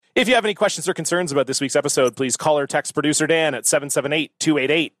If you have any questions or concerns about this week's episode, please call or text producer Dan at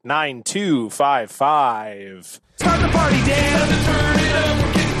 778-288-9255. Start the party, Dan. Time to turn it up.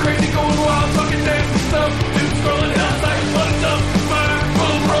 We're getting crazy, going wild, talking dance and stuff. Dudes scrolling outside, buttoned up. Fire,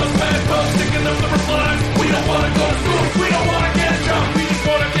 full bros, bad bugs, sticking up the replies. We don't want to go to school. We don't want to get a job. We just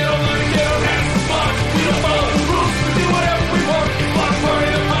want to get online and get our hands in spots. We don't follow the rules. We do whatever we want. Block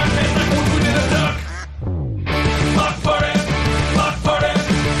party, the podcast, like once we did a duck. Block party, block party,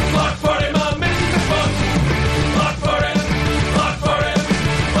 block party. My missus is fun. Block party, block party,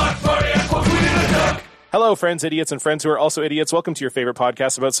 block party. I quote we did a duck. Hello, friends, idiots, and friends who are also idiots. Welcome to your favorite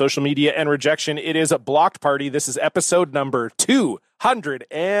podcast about social media and rejection. It is a Blocked Party. This is episode number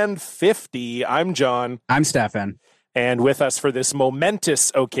 250. I'm John. I'm Stefan. And with us for this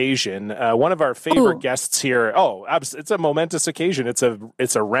momentous occasion, one of our favorite guests here. Oh, it's a momentous occasion. It's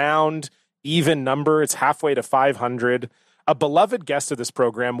a round, even number. It's halfway to 500. A beloved guest of this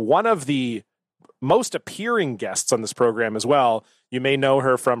program, one of the most appearing guests on this program as well. You may know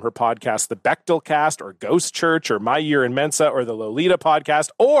her from her podcast, The Bechtel Cast, or Ghost Church, or My Year in Mensa, or the Lolita Podcast,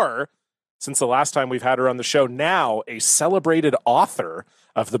 or, since the last time we've had her on the show, now a celebrated author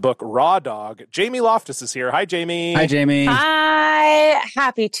of the book Raw Dog. Jamie Loftus is here. Hi, Jamie. Hi, Jamie. Hi.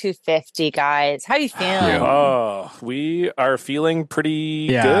 Happy 250, guys. How you feeling? Oh, we are feeling pretty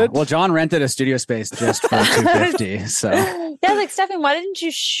good. Well, John rented a studio space just for 250. So yeah, like Stefan, why didn't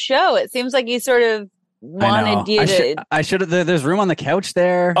you show? It seems like you sort of wanted you to. I should have. There's room on the couch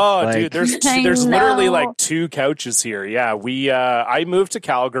there. Oh, like, dude, there's literally like 2 couches here. Yeah, I moved to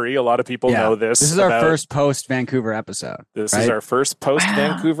Calgary. A lot of people know this. This is our first post Vancouver episode. This is our first post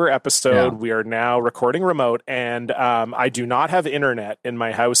Vancouver episode. Yeah. We are now recording remote, and I do not have internet in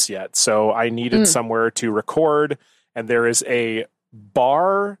my house yet, so I needed somewhere to record. And there is a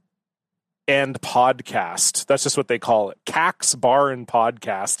bar and podcast. That's just what they call it. CAC's Bar and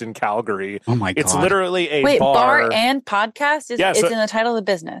Podcast in Calgary. Oh my God. It's literally a Wait, bar. bar and podcast? It's in the title of the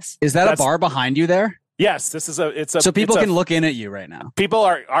business. Is that a bar behind you there? Yes, so people can look in at you right now. People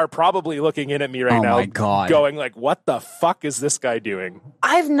are probably looking in at me right now. Oh my God. Going like, what the fuck is this guy doing?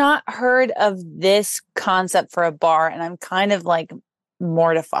 I've not heard of this concept for a bar, and I'm kind of like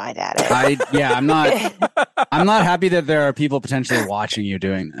mortified at it. I'm not happy that there are people potentially watching you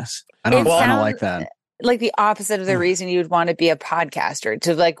doing this. I don't like that. Like the opposite of the reason you would want to be a podcaster.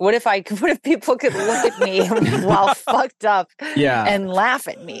 To like, what if people could look at me while fucked up and laugh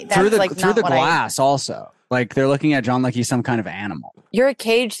at me? That's through the what glass also. Like they're looking at John like he's some kind of animal. You're a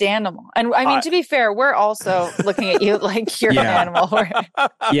caged animal. And I mean, to be fair, we're also looking at you like you're an animal.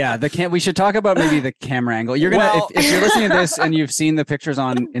 We should talk about maybe the camera angle. You're going to, if you're listening to this and you've seen the pictures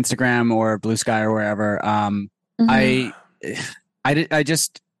on Instagram or Blue Sky or wherever,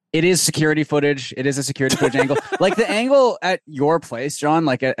 it is security footage. It is a security footage angle. Like the angle at your place, John,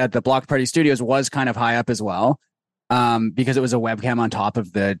 like at the Block Party Studios was kind of high up as well. Because it was a webcam on top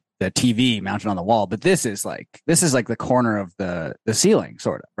of the TV mounted on the wall. But this is like the corner of the ceiling,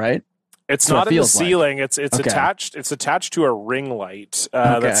 sort of, right? It's not in the ceiling. Like. It's attached. It's attached to a ring light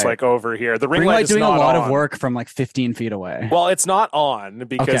that's like over here. The ring light is doing not a lot on. Of work from like 15 feet away. Well, it's not on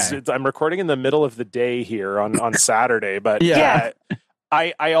because I'm recording in the middle of the day here on Saturday. But I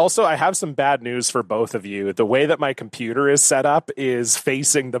have some bad news for both of you. The way that my computer is set up is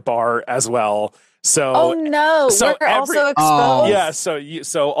facing the bar as well. So, oh no, we're also exposed. Yeah,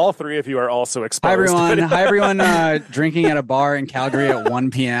 so all 3 of you are also exposed. Hi everyone, drinking at a bar in Calgary at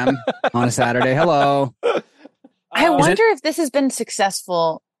 1 p.m. on a Saturday. Hello. I wonder if this has been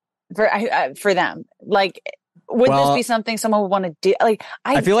successful for them. Like, would this be something someone would want to do? Like,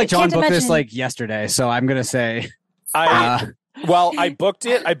 I feel like John booked this like yesterday, so I'm gonna say. Well, I booked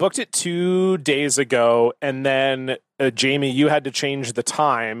it 2 days ago, and then Jamie, you had to change the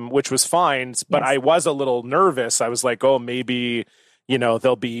time, which was fine, but I was a little nervous. I was like, oh, maybe,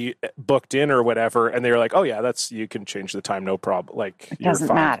 they'll be booked in or whatever. And they were like, oh yeah, you can change the time. No problem. Like, it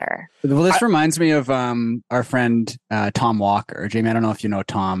doesn't matter. Well, this reminds me of our friend, Tom Walker. Jamie, I don't know if you know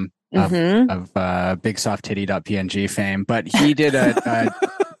Tom of bigsoft.titty.png fame, but he did a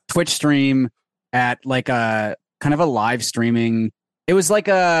Twitch stream at like a kind of a live streaming. It was like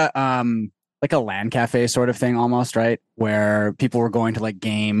a LAN cafe sort of thing almost, right? Where people were going to like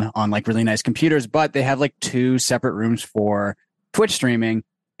game on like really nice computers, but they have like 2 separate rooms for Twitch streaming.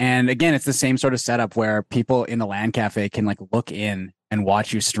 And again, it's the same sort of setup where people in the LAN cafe can like look in and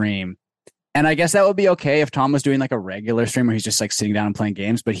watch you stream. And I guess that would be okay if Tom was doing like a regular stream where he's just like sitting down and playing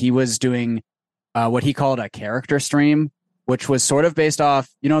games, but he was doing what he called a character stream, which was sort of based off,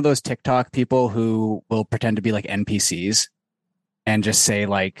 those TikTok people who will pretend to be like NPCs and just say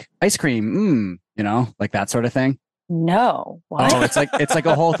like ice cream, like that sort of thing. No. What? Oh, it's like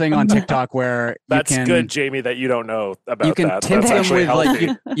a whole thing on TikTok where that's good, Jamie, that you don't know about. You can that. tip that's them with healthy.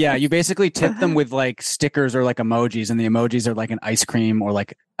 you basically tip them with like stickers or like emojis, and the emojis are like an ice cream or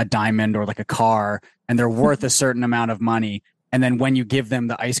like a diamond or like a car, and they're worth a certain amount of money. And then when you give them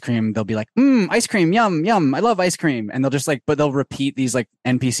the ice cream, they'll be like, ice cream, yum, yum, I love ice cream. And they'll just like, but they'll repeat these like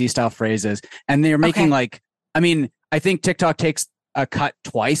NPC style phrases. And they're making I think TikTok takes a cut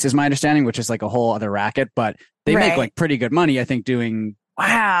twice is my understanding, which is like a whole other racket, but they make like pretty good money, I think, doing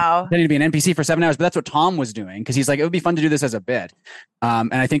pretending to be an NPC for 7 hours. But that's what Tom was doing, because he's like, it would be fun to do this as a bit.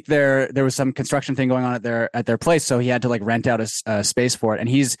 And I think there was some construction thing going on at their place, so he had to like rent out a space for it. And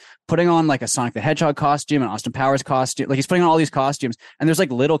he's putting on like a Sonic the Hedgehog costume, an Austin Powers costume. Like he's putting on all these costumes, and there's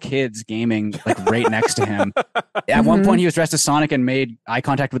like little kids gaming like right next to him. At one point, he was dressed as Sonic and made eye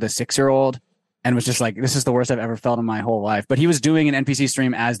contact with a 6-year-old. And was just like, this is the worst I've ever felt in my whole life. But he was doing an NPC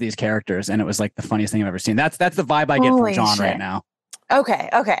stream as these characters, and it was like the funniest thing I've ever seen. That's the vibe I get from John right now. Okay.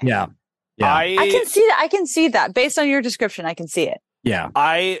 Yeah. I can see that. I can see that based on your description. I can see it. Yeah.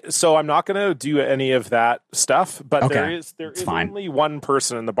 So I'm not going to do any of that stuff, but there is only one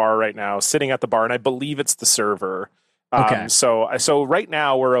person in the bar right now sitting at the bar, and I believe it's the server. So right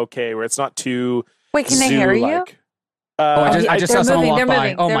now we're okay, where it's not too. Wait, can they hear you? I just saw someone walk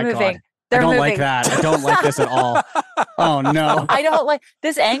by. Oh my moving. God. I don't like that. I don't like this at all. Oh no. I don't like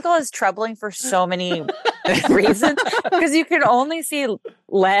this angle is troubling for so many reasons, because you can only see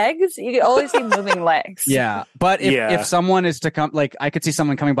legs. You can only see moving legs. Yeah. But if someone is to come, like I could see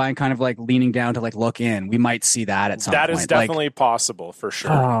someone coming by and kind of like leaning down to like look in. We might see that at some point. That is definitely possible for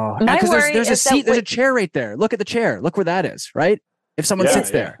sure. Oh, because there's a seat, there's a chair right there. Look at the chair. Look where that is, right? If someone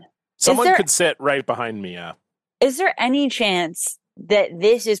sits there. Someone could sit right behind me, yeah. Is there any chance that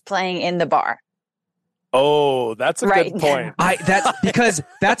this is playing in the bar? Oh, that's a good point. That's because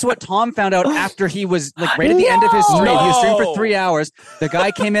that's what Tom found out after he was like right at the end of his stream. He was streaming for 3 hours. The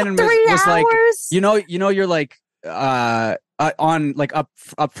guy came in and was like, you're like on like up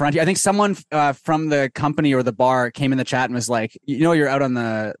front. I think someone from the company or the bar came in the chat and was like, you're out on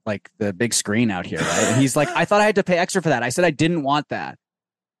the big screen out here, right? And he's like, I thought I had to pay extra for that. I said I didn't want that.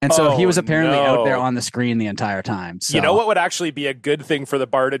 And so he was apparently out there on the screen the entire time. So. You know what would actually be a good thing for the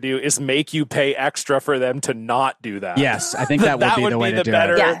bar to do is make you pay extra for them to not do that. Yes, I think that would be the way to do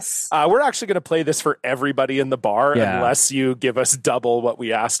it. Yes. We're actually going to play this for everybody in the bar unless you give us double what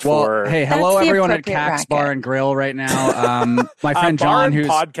we asked for. Hey, hello everyone at Cax Bar and Grill right now. My friend John, who's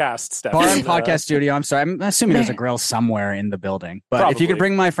podcast stuff. Bar and podcast studio. I'm sorry, I'm assuming there's a grill somewhere in the building. But if you could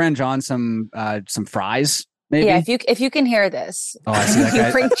bring my friend John some fries. Maybe? Yeah, if you can hear this, I see that guy.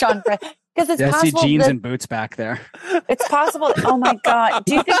 You bring John because it's possible. I see jeans and boots back there. It's possible. Oh my God!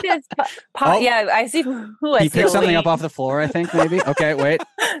 Do you think that it's yeah, I see. He picked something up off the floor. I think maybe. Okay, wait.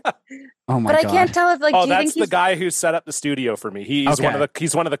 Oh my God! But I can't tell if do you that's think the guy who set up the studio for me. He's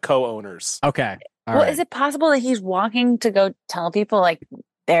one of the co-owners. Okay. All right. Is it possible that he's walking to go tell people like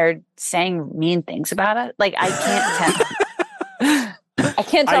they're saying mean things about it? Like I can't tell. I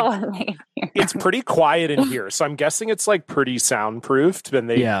can't tell what they hear. It's pretty quiet in here, so I'm guessing it's like pretty soundproofed.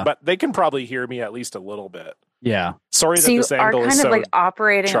 But they can probably hear me at least a little bit. Yeah. Sorry that this angle is so. You are kind of like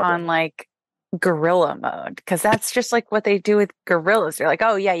operating trouble. on like gorilla mode, because that's just like what they do with gorillas. They're like,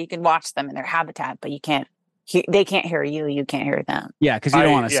 oh yeah, you can watch them in their habitat, but you can't. They can't hear you. You can't hear them. Yeah, because you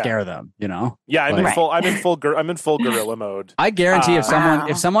don't want to scare them. Yeah, I'm in full gorilla mode. I guarantee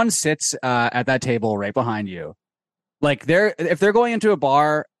if someone sits at that table right behind you. Like if they're going into a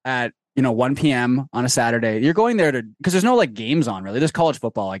bar at 1 p.m. on a Saturday, you're going there because there's no like games on really. There's college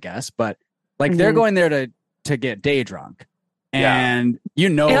football, I guess, but like they're going there to get day drunk, and they're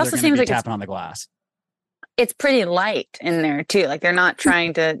going to be tapping on the glass. It's pretty light in there too. Like they're not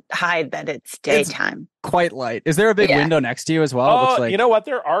trying to hide that it's daytime. It's quite light. Is there a big window next to you as well? Oh, looks like... you know what?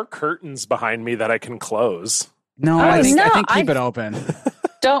 There are curtains behind me that I can close. No, I think keep it open.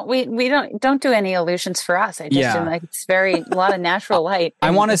 Don't do any illusions for us. I just like it's a lot of natural light. I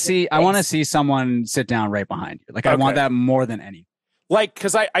want to see someone sit down right behind you. Like I want that more than anything. Like,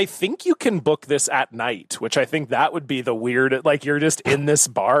 because I think you can book this at night, which I think that would be the weird. Like you're just in this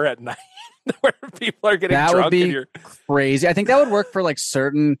bar at night where people are getting drunk. That would be crazy. I think that would work for like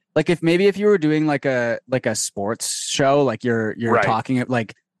certain. Like if you were doing like a sports show, like you're talking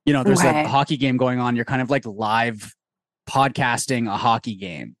like there's a hockey game going on. You're kind of like live podcasting a hockey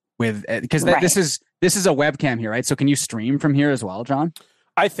game with because this is a webcam here, right? So can you stream from here as well, John?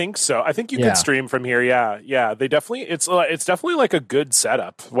 I think so. I think you Yeah. could stream from here. Yeah. They definitely. It's definitely like a good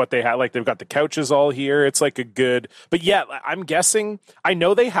setup. What they have, like they've got the couches all here. It's like a good. But yeah, I'm guessing. I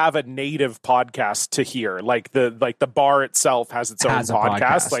know they have a native podcast to here. Like the bar itself has its own Has a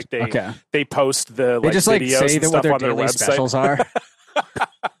podcast. Like they post the They just like videos say and that what stuff their on their daily website. specials are.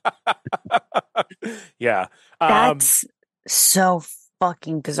 Yeah. That's so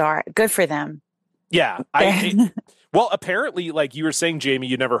fucking bizarre. Good for them. Yeah. Well, apparently, like you were saying, Jamie,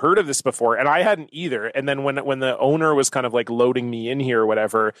 you never heard of this before, and I hadn't either. And then when the owner was kind of like loading me in here or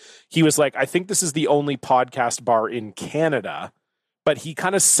whatever, he was like, I think this is the only podcast bar in Canada. But he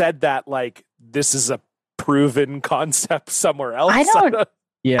kind of said that like this is a proven concept somewhere else. I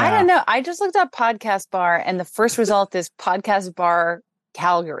don't know. I just looked up podcast bar, and the first result is podcast bar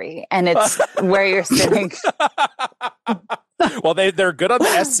Calgary, and it's where you're sitting. Well, they're good on the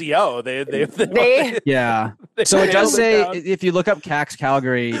SEO. They So it does say if you look up CAX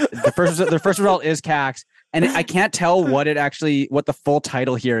Calgary, the first result is CAX, and I can't tell what the full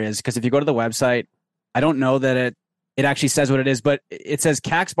title here is, because if you go to the website, I don't know that it actually says what it is, but it says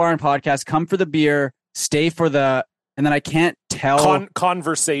CAX Bar and Podcast. Come for the beer, stay for the, and then I can't tell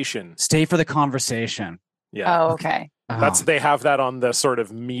conversation. Stay for the conversation. Yeah. Oh, okay. They have that on the sort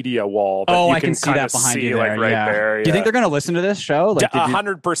of media wall. That I can see that behind you there. Like right there. Yeah. Do you think they're going to listen to this show? Like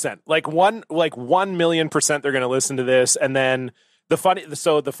 100%. Like 1,000,000% they're going to listen to this. And then the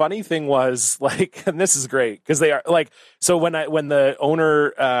funny thing was like, and this is great because they are like, so when the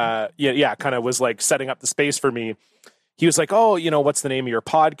owner, kind of was like setting up the space for me, he was like, oh, what's the name of your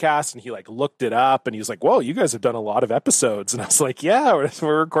podcast? And he like looked it up and he was like, whoa, you guys have done a lot of episodes. And I was like, yeah,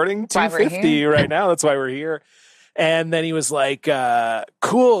 we're recording 250 right now. That's why we're here. And then he was like,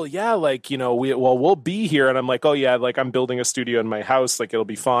 cool. Yeah. Like, we'll be here. And I'm like, oh yeah. Like I'm building a studio in my house. Like it'll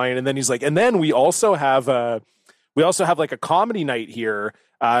be fine. And then he's like, and then we also have like a comedy night here.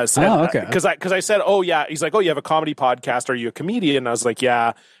 Okay. Cause I said, oh yeah. He's like, oh, you have a comedy podcast. Are you a comedian? And I was like,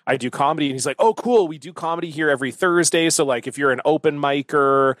 yeah, I do comedy. And he's like, oh, cool. We do comedy here every Thursday. So like, if you're an open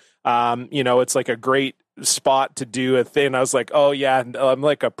micer, it's like a great spot to do a thing. I was like, oh yeah, I'm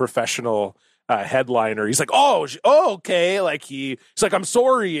like a professional headliner. He's like, oh, okay. Like he's like, I'm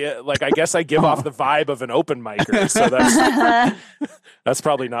sorry. Like, I guess I give off the vibe of an open micer. So that's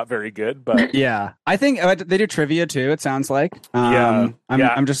probably not very good, but yeah, I think they do trivia too. It sounds like,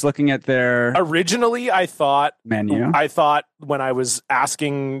 I'm just looking at their originally. I thought menu. I thought when I was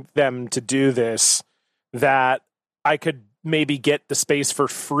asking them to do this, that I could maybe get the space for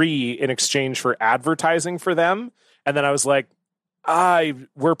free in exchange for advertising for them. And then I was like,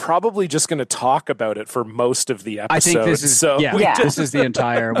 we're probably just going to talk about it for most of the episode. I think this is this is the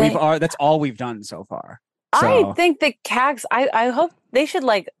entire. That's all we've done so far. So. I think the CAX. I hope they should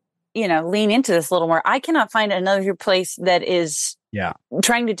lean into this a little more. I cannot find another place that is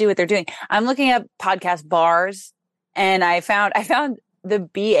trying to do what they're doing. I'm looking at podcast bars, and I found the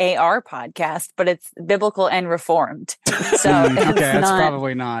BAR podcast, but it's biblical and reformed. So that's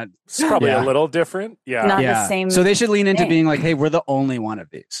probably not. It's probably a little different. Yeah, not the same. So they should lean into being like, hey, we're the only one of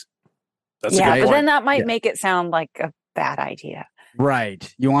these. That's a good point. But then that might make it sound like a bad idea.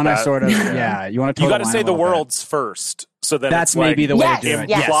 Right. You want to sort of, you want to. You got to say the world's first. So then that's maybe the way to do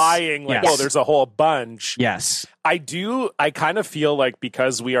it. Implying there's a whole bunch. Yes. I kind of feel like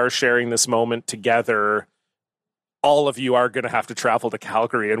because we are sharing this moment together, all of you are going to have to travel to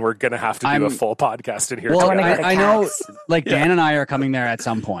Calgary, and we're going to have to do a full podcast in here. Well, I know, like Dan and I are coming there at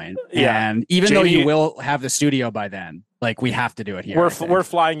some point, and even though you will have the studio by then, like we have to do it here. We're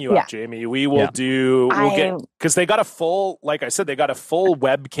flying you up, Jamie. We will because they got a full, like I said, they got a full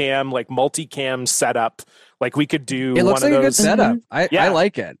webcam, like multicam setup. Like we could do. It looks one like of a those. good setup. I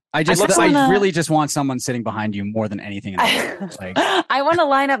like it. I really just want someone sitting behind you more than anything in the world. Like, I want to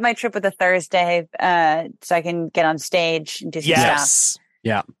line up my trip with a Thursday, so I can get on stage and do some stuff.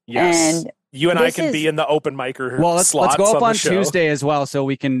 Yeah. Yes. And you and I can be in the open micer. Well, let's go up on show. Tuesday as well, so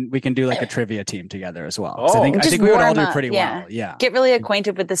we can do like a trivia team together as well. I think we would all do pretty well. Yeah. Get really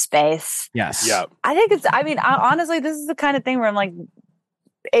acquainted with the space. Yes. Yeah. I think it's. I mean, honestly, this is the kind of thing where I'm like,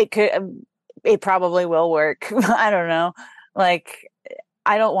 it probably will work. I don't know. Like,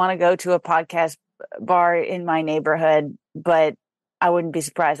 I don't want to go to a podcast bar in my neighborhood, but I wouldn't be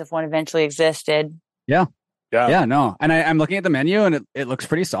surprised if one eventually existed. Yeah. No. And I'm looking at the menu, and it looks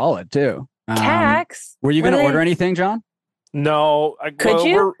pretty solid too. CAX. Were you going to order anything, John? No.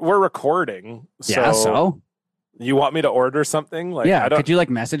 We're recording. So you want me to order something? Like, could you like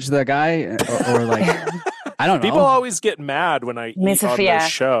message the guy or like? I don't know. People always get mad when I eat on the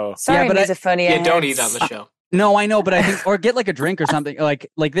show. Sorry, misophonia. You don't eat on the show. No, I know, but I think, or get like a drink or something. Like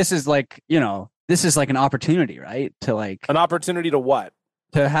this is like, this is like an opportunity, right? To like an opportunity to what?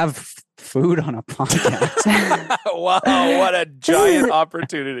 to have food on a podcast. Wow, what a giant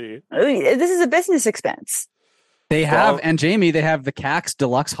opportunity. This is a business expense. They have, and Jamie, they have the Cax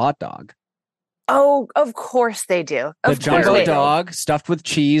Deluxe hot dog. Oh, of course they do. The Of jumbo course they do. dog stuffed with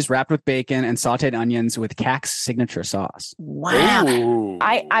cheese, wrapped with bacon, and sauteed onions with Cax signature sauce. Wow. Ooh.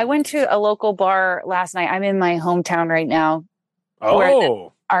 I went to a local bar last night. I'm in my hometown right now.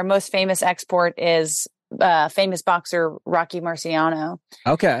 Oh. Our most famous export is famous boxer Rocky Marciano.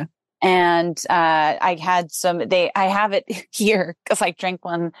 Okay. And I had some, I have it here because I drank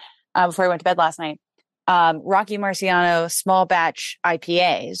one before I went to bed last night. Rocky Marciano small batch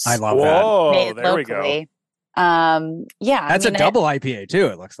IPAs. I love Whoa, made there we go. locally. Yeah. That's a double IPA too,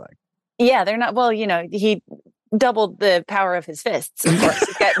 it looks like. Yeah, they're not, well, he doubled the power of his fists, of course.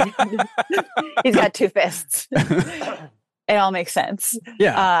 He's got two fists. It all makes sense.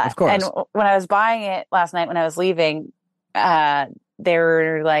 Yeah, of course. And when I was buying it last night, when I was leaving, they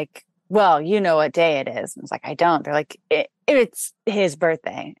were like, well, you know what day it is. And I was like, I don't. They're like, it's his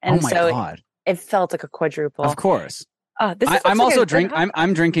birthday. And oh my so God. it felt like a quadruple. Of course. Oh, this is I'm like also a drink. good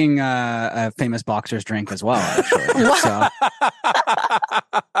I'm drinking a famous boxer's drink as well. Actually, so.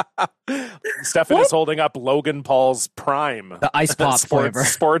 Stefan is holding up Logan Paul's Prime, The ice pop flavor.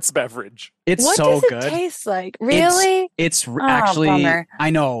 Sports beverage. It's what so does good. it taste like? Really? It's actually. Bummer. I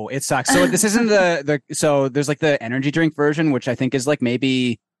know it sucks. So this isn't so there's like the energy drink version, which I think is like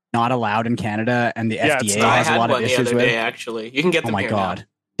maybe not allowed in Canada, and the FDA I has a had lot of one the issues other with. day, actually. You can get Oh them my here God! now.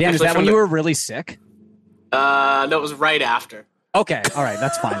 Dan, is Actually, that when from you the- were really sick? No, it was right after. Okay, all right,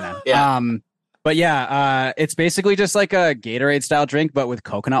 that's fine then. Yeah. But yeah, it's basically just like a Gatorade style drink, but with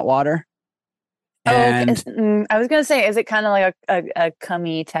coconut water. And I was gonna say, is it kind of like a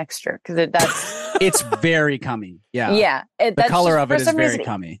cummy texture? Because that's it's very cummy. Yeah. yeah. The color of it is very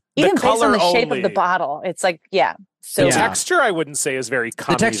cummy. Even The based on color the shape only. of the bottle, it's like So The Yeah. texture, I wouldn't say, is very The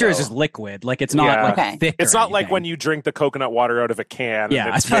cummy, texture is though. just liquid. Like it's not Yeah. like Okay. thick. It's or not like anything. when you drink the coconut water out of a can. Yeah,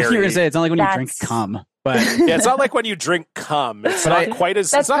 and I it's thought you were very. gonna say it's not like when you drink That's- cum. But Yeah, it's not like when you drink cum. It's But not I- quite as.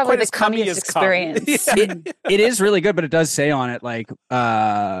 that's It's not probably quite the as cummy cummiest as experience. cum. it is really good. But it does say on it like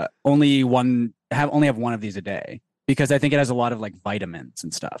only have one of these a day, because I think it has a lot of like vitamins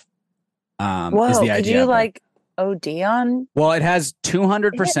and stuff. Whoa, is the could idea you of it. like OD on? Well, it has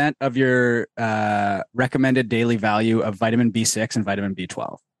 200% of your recommended daily value of vitamin B6 and vitamin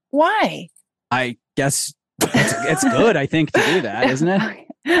B12. Why? I guess it's good, I think, to do that, isn't it?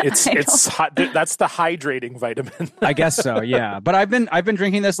 It's hot. That's the hydrating vitamin. I guess so, yeah. But I've been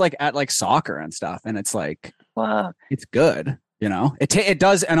drinking this like at like soccer and stuff, and it's like Whoa. it's good, you know. It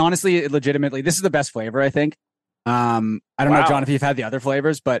does, and honestly, legitimately, this is the best flavor, I think. I don't know, Wow. John, if you've had the other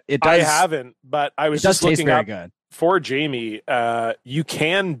flavors, but it I does. haven't, but I It was does just taste looking very up good. for Jamie. You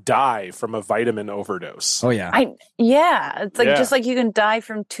can die from a vitamin overdose. Oh yeah, It's like Yeah. just like you can die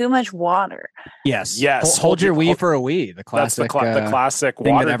from too much water. yes. Yes. Hold your wee hold- for a wee. The That's the, classic. the classic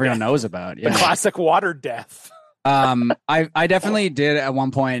thing water that everyone death. knows about. The Yeah. classic water death. I definitely did at one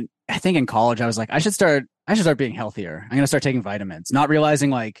point. I think in college, I was like, I should start being healthier. I'm gonna start taking vitamins, not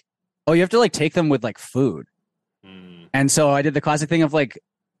realizing like, oh, you have to like take them with like food. And so I did the classic thing of like,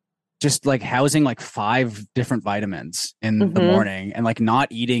 just like housing like 5 different vitamins in the Mhm. morning and like not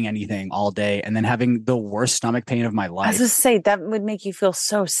eating anything all day, and then having the worst stomach pain of my I was life. just say that would make you feel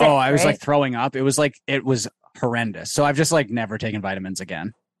so sick. Oh, I was right? like throwing up. It was horrendous. So I've just like never taken vitamins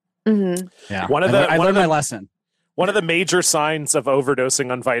again. Mhm. Yeah. One of I the- lear- I one learned of my the- lesson. One of the major signs of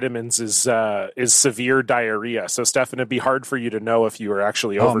overdosing on vitamins is severe diarrhea. So, Stefan, it'd be hard for you to know if you were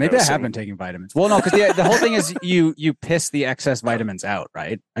actually overdosing. Oh, maybe I have been taking vitamins. Well, no, because the whole thing is you piss the excess vitamins out,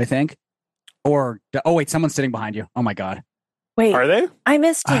 right? I think. Or oh wait, someone's sitting behind you. Oh my God, Wait, Are they? I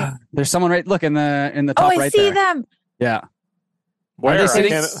missed it. there's someone right. Look in the Oh, top I right see there. them. Yeah, Where? they I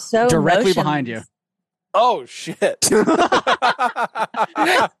sitting- can't- So directly behind you. motionless. Oh shit! Good.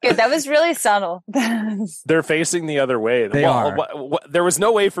 That was really subtle. They're facing the other way. They are. There was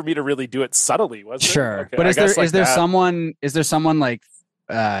no way for me to really do it subtly, was there? Sure, Okay, but I is there guess like is there that. someone like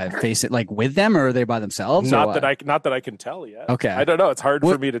face it like with them, or are they by themselves? or Not what? that I can tell yet. Okay. I don't know. It's hard for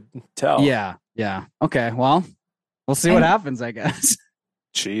What- me to tell. Yeah. Okay. Well, we'll see what happens, I guess.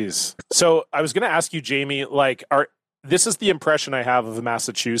 Jeez. So I was going to ask you, Jamie. This is the impression I have of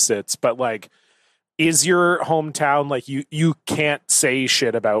Massachusetts, but like, is your hometown like you can't say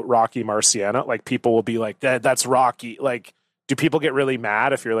shit about Rocky Marciano? Like people will be like, that's Rocky. Like, do people get really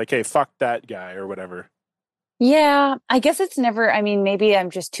mad if you're like, hey, fuck that guy or whatever? Yeah, I guess it's never. I mean, maybe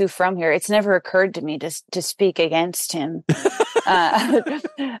I'm just too from here. It's never occurred to me to speak against him.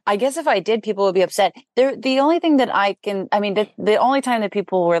 I guess if I did, people would be upset. The only thing that the only time that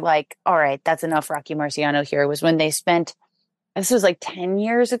people were like, "All right, that's enough, Rocky Marciano," here was when they spent this was like 10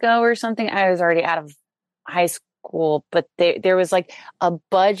 years ago or something. I was already out of high school, but there was like a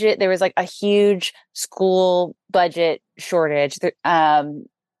budget. There was like a huge school budget shortage,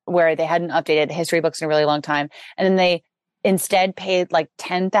 where they hadn't updated the history books in a really long time. And then they instead paid like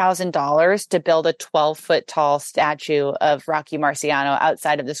 $10,000 to build a 12-foot tall statue of Rocky Marciano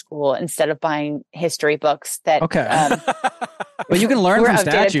outside of the school instead of buying history books that but you can learn from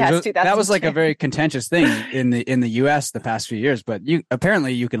statues. That was like a 2002. very contentious thing in the US the past few years, but you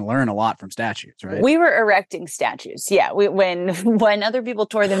can learn a lot from statues, right? We were erecting statues. Yeah. When other people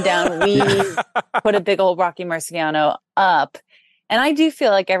tore them down, we put a big old Rocky Marciano up. And I do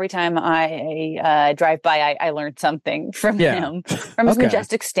feel like every time I drive by, I learned something from him, from his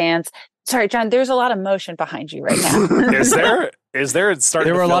majestic stance. Sorry, John, there's a lot of motion behind you right now. Is there? It's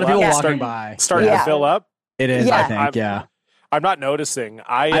starting There were to a lot of fill people up? walking by. Starting to fill up? It is, Yeah. I think, I'm not noticing.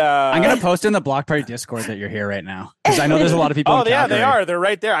 I'm going to post in the Block Party Discord that you're here right now, because I know there's a lot of people in Calgary. They are. They're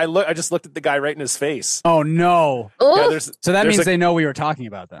right there. I just looked at the guy right in his face. Oh, no. Yeah, So that means they know we were talking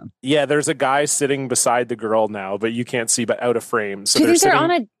about them. Yeah, there's a guy sitting beside the girl now, but you can't see, but out of frame. So Do you think they're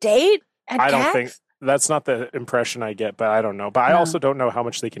on a date at I don't CAX? think that's not the impression I get, but I don't know. But I also don't know how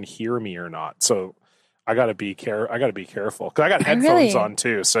much they can hear me or not. So I gotta be careful because I got headphones on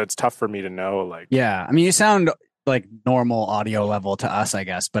too, so it's tough for me to know. Like, yeah, I mean, you sound like normal audio level to us, I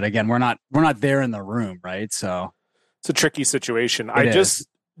guess, but again, we're not there in the room, right? So it's a tricky situation.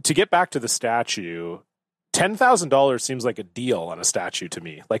 To get back to the statue, $10,000 seems like a deal on a statue to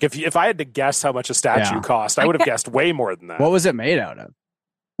me. Like if I had to guess how much a statue cost, I would have guessed way more than that. What was it made out of?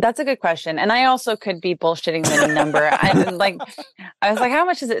 That's a good question. And I also could be bullshitting with a number. I was like, how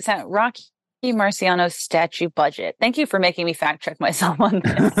much does it sound? Rocky Marciano's statue budget. Thank you for making me fact check myself on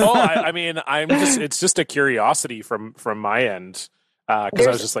this. I mean, it's just a curiosity from my end. Because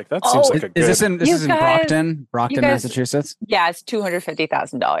I was just like, that seems like a good... This is in Brockton, Massachusetts? Yeah, it's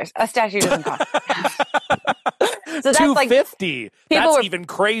 $250,000. A statue doesn't cost. So that's $250. Like, that's even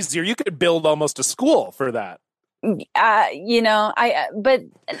crazier. You could build almost a school for that. But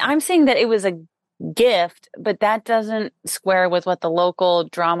I'm saying that it was a gift, but that doesn't square with what the local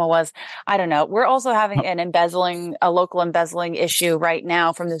drama was. I don't know. We're also having a local embezzling issue right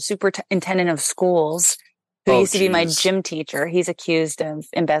now from the superintendent of schools, who used to be my gym teacher. He's accused of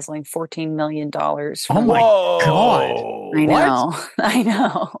embezzling $14 million. Oh my God. I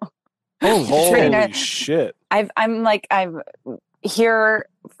know. Oh, holy shit. I'm here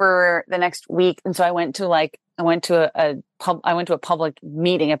for the next week. And so I went to a public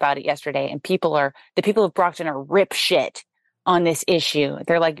meeting about it yesterday, and the people of Brockton are rip shit on this issue.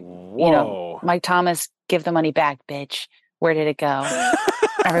 They're like, Mike Thomas, give the money back, bitch. Where did it go?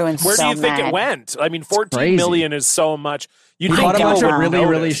 Everyone's Where so do you think mad. it went? I mean, 14 million is so much. You bought a bunch of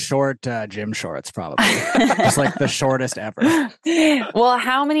really short gym shorts, probably. Just like the shortest ever. Well,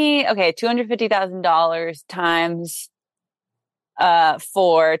 how many? Okay, $250,000 times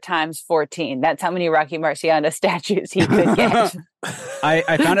 4 times 14. That's how many Rocky Marciano statues he could get.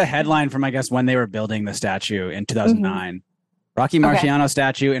 I found a headline from, I guess, when they were building the statue in 2009. Mm-hmm. Rocky Marciano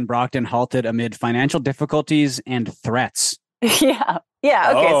statue in Brockton halted amid financial difficulties and threats. Yeah.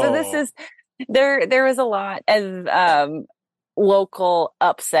 Okay. So this is there was a lot of local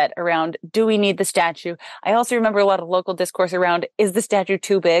upset around, do we need the statue? I also remember a lot of local discourse around, is the statue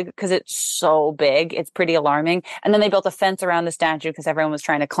too big? Because it's so big, it's pretty alarming. And then they built a fence around the statue because everyone was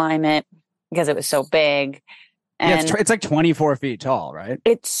trying to climb it because it was so big. And it's like 24 feet tall, right?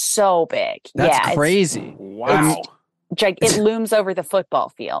 It's so big. That's crazy. Wow. It looms over the football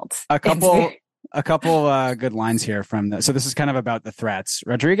field. A couple good lines here so this is kind of about the threats.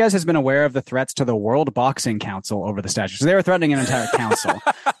 Rodriguez has been aware of the threats to the World Boxing Council over the statue. So they were threatening an entire council.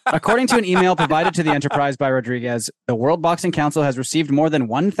 According to an email provided to the Enterprise by Rodriguez, the World Boxing Council has received more than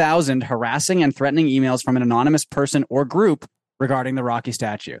 1,000 harassing and threatening emails from an anonymous person or group regarding the Rocky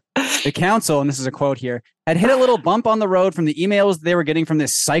statue. The council, and this is a quote here, had hit a little bump on the road from the emails they were getting from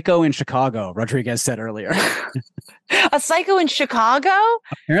this psycho in Chicago, Rodriguez said earlier. A psycho in Chicago?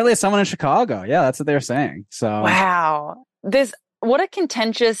 Apparently it's someone in Chicago. Yeah, that's what they're saying. So wow. What a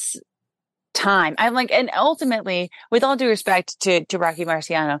contentious time. I'm like, and ultimately, with all due respect to Rocky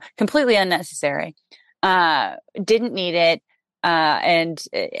Marciano, completely unnecessary. Didn't need it. But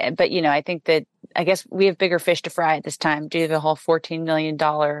I think that, I guess we have bigger fish to fry at this time due to the whole $14 million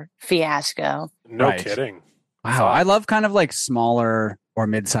fiasco. No kidding. Wow. I love kind of like smaller or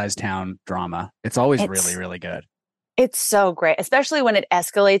mid-sized town drama. It's always really, really good. It's so great, especially when it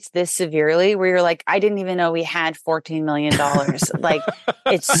escalates this severely, where you're like, I didn't even know we had $14 million. Like,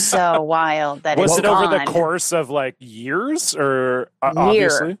 it's so wild that was it's it over gone. the course of like years or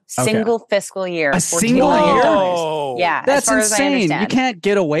year, single fiscal year, a single year? Oh, yeah, that's as far as I insane. understand. You can't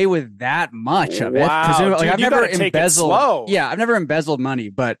get away with that much of it. Wow, Like, dude, I've you never gotta take it slow. embezzled. Yeah, I've never embezzled money,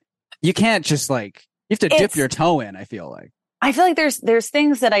 but you can't just like you have to dip your toe in. I feel like there's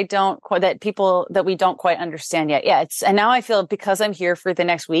things that that we don't quite understand yet. Yeah, and now I feel because I'm here for the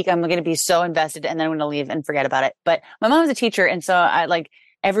next week, I'm going to be so invested, and then I'm going to leave and forget about it. But my mom's a teacher, and so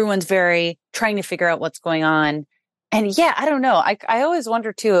everyone's very trying to figure out what's going on. And yeah, I don't know. I always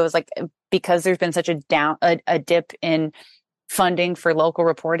wonder too. It was like because there's been such a dip in funding for local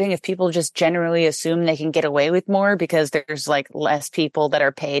reporting, if people just generally assume they can get away with more because there's like less people that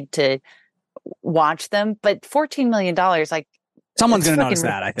are paid to watch them. But $14 million, like someone's going to notice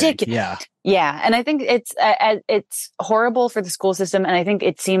that. Ridiculous. I think, yeah. And I think it's horrible for the school system, and I think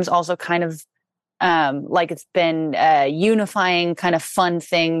it seems also kind of like it's been a unifying kind of fun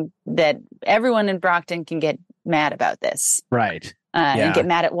thing that everyone in Brockton can get mad about this, right? And get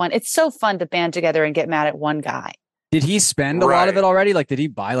mad at one. It's so fun to band together and get mad at one guy. Did he spend a lot of it already? Like, did he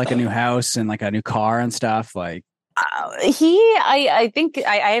buy like a new house and like a new car and stuff? Like, I think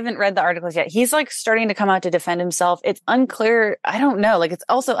I haven't read the articles yet. He's like starting to come out to defend himself. It's unclear. I don't know. Like, it's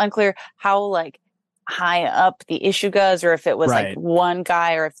also unclear how like high up the issue goes, or if it was like one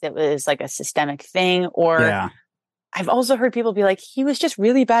guy, or if it was like a systemic thing. Or I've also heard people be like, he was just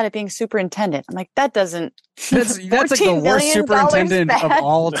really bad at being superintendent. I'm like, that doesn't. That's like the worst superintendent of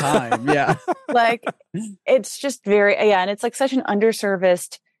all time. Yeah, like it's just very and it's like such an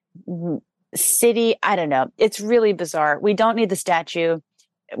underserviced city. I don't know. It's really bizarre. We don't need the statue.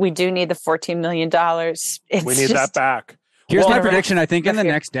 We do need the $14 million. We need that back. Here's my prediction. I think in the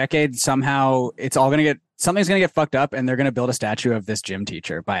next decade, somehow something's going to get fucked up, and they're going to build a statue of this gym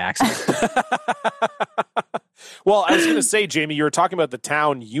teacher by accident. Well, I was going to say, Jamie, you were talking about the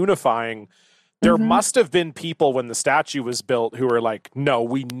town unifying. There must have been people when the statue was built who were like, no,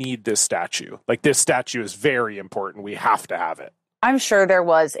 we need this statue. Like, this statue is very important. We have to have it. I'm sure there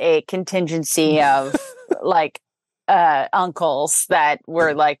was a contingency of like uncles that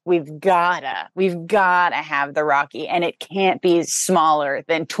were like, we've gotta have the Rocky, and it can't be smaller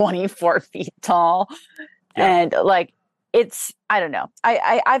than 24 feet tall. Yeah. And like, I don't know.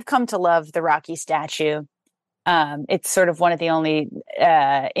 I've come to love the Rocky statue. It's sort of one of the only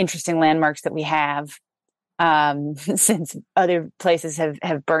interesting landmarks that we have since other places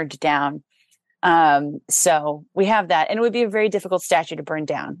have burned down. So we have that, and it would be a very difficult statue to burn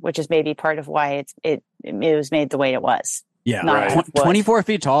down, which is maybe part of why it was made the way it was. Yeah, 24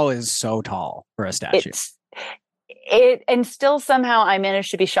 feet tall is so tall for a statue. And still somehow I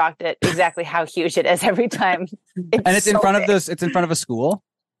managed to be shocked at exactly how huge it is every time. It's in front of this. It's in front of a school.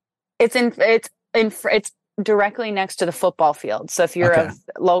 It's directly next to the football field. So if you're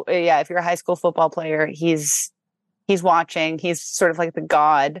if you're a high school football player, he's watching. He's sort of like the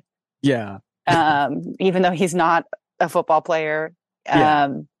god. Yeah. Even though he's not a football player.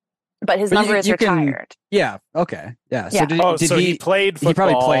 But his number is retired. Yeah. Okay. Yeah. So he played football, he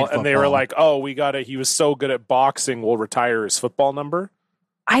probably played football, and they were like, "Oh, he was so good at boxing, we'll retire his football number."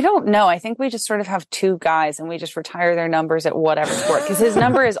 I don't know. I think we just sort of have two guys, and we just retire their numbers at whatever sport, because his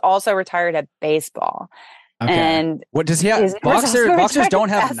number is also retired at baseball. Okay. And what does he have? Boxers don't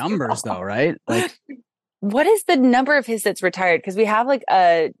have numbers, though, right? Like, what is the number of his that's retired? Because we have like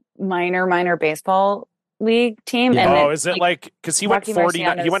a minor baseball league team. Yeah. And is it like because he went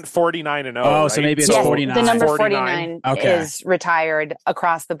 49? He went 49-0. Oh, right? So maybe it's 49. The number 49 is retired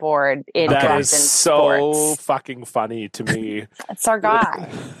across the board in that is so sports. Fucking funny to me. That's our guy.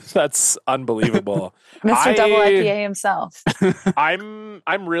 That's unbelievable. Mr. Double IPA himself. I'm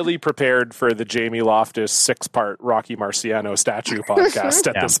really prepared for the Jamie Loftus 6-part Rocky Marciano statue podcast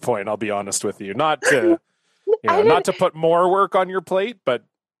at this point. I'll be honest with you, not to put more work on your plate, but.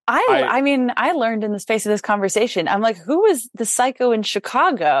 I mean, I learned in the space of this conversation, I'm like, who was the psycho in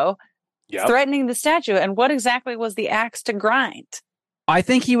Chicago threatening the statue, and what exactly was the axe to grind? I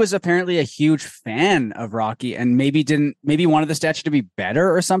think he was apparently a huge fan of Rocky, and maybe wanted the statue to be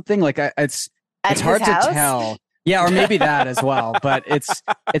better or something. Like it's hard to tell. Yeah, or maybe that as well. But it's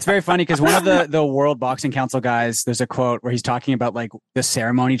very funny because one of the World Boxing Council guys, there's a quote where he's talking about like the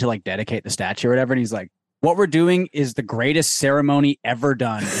ceremony to like dedicate the statue or whatever, and he's like, what we're doing is the greatest ceremony ever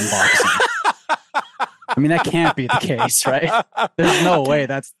done in boxing. I mean, that can't be the case, right? There's no way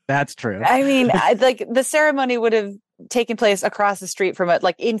that's true. I mean, like the ceremony would have taken place across the street from it,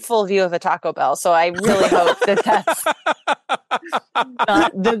 like in full view of a Taco Bell. So I really hope that's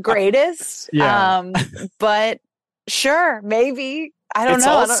not the greatest. Yeah. But Sure, maybe. I don't It's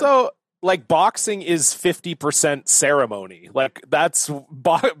know. also like boxing is 50% ceremony. Like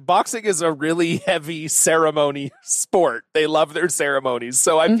boxing is a really heavy ceremony sport. They love their ceremonies.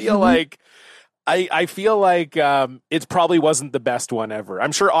 So I feel like I feel like it probably wasn't the best one ever.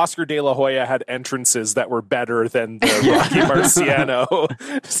 I'm sure Oscar De La Hoya had entrances that were better than the Rocky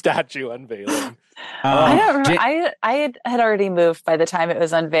Marciano statue unveiling. I don't remember. I had already moved by the time it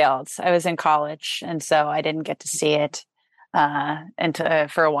was unveiled. I was in college, and so I didn't get to see it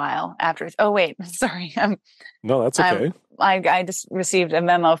for a while after. Oh wait, sorry. No, that's okay. I just received a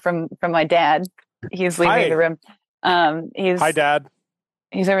memo from my dad. He's leaving the room. Hi, Dad.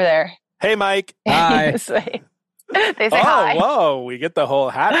 He's over there. Hey, Mike. Hi. They say hi. Whoa, we get the whole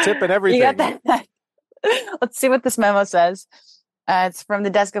hat tip and everything. You got that? Let's see what this memo says. It's from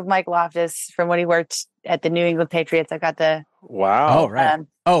the desk of Mike Loftus from when he worked at the New England Patriots. I got the wow. Oh, right.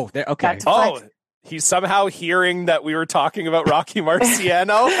 Okay. He's somehow hearing that we were talking about Rocky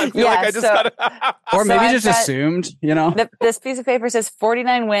Marciano. I feel like I just got to... Or maybe just assumed, you know? This piece of paper says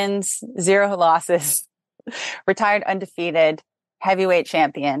 49 wins, 0 losses, retired undefeated, heavyweight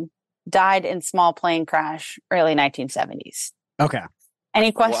champion, died in small plane crash, early 1970s. Okay.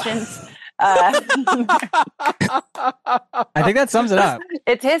 Any questions? I think that sums it up.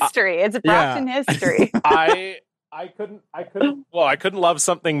 It's history. It's Brockton history. I couldn't love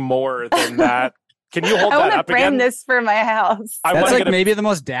something more than that. Can you hold that up again? I want to frame this for my house. That's like maybe the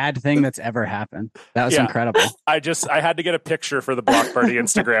most dad thing that's ever happened. That was incredible. I had to get a picture for the Block Party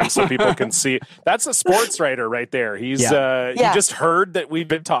Instagram so people can see. That's a sports writer right there. He just heard that we've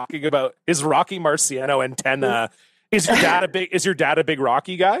been talking about his Rocky Marciano antenna. Is your dad a big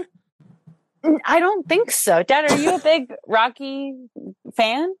Rocky guy? I don't think so. Dad, are you a big Rocky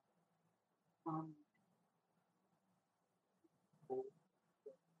fan?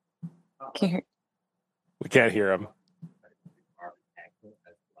 We can't hear him.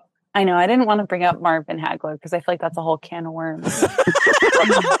 I know. I didn't want to bring up Marvin Hagler because I feel like that's a whole can of worms.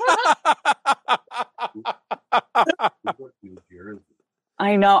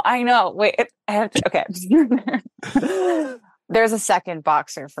 I know. Wait, I have to. Okay. There's a second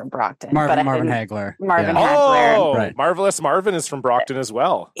boxer from Brockton. Marvin Hagler. Hagler. Oh, right. Marvelous Marvin is from Brockton as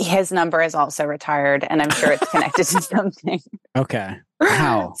well. His number is also retired, and I'm sure it's connected to something. Okay.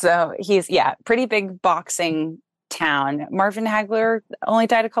 Wow. So he's, pretty big boxing town. Marvin Hagler only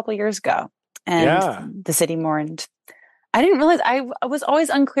died a couple years ago, and the city mourned. I didn't realize, I was always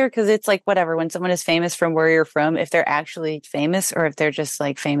unclear because it's like, whatever, when someone is famous from where you're from, if they're actually famous or if they're just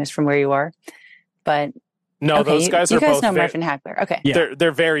like famous from where you are. But no, those guys are both. You guys know Marvin Hagler. Okay. Yeah.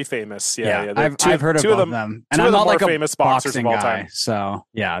 They're very famous. Yeah. I've heard of them. And I'm not like a famous boxers of all time. So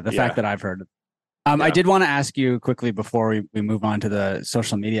the fact that I've heard. I did want to ask you quickly before we move on to the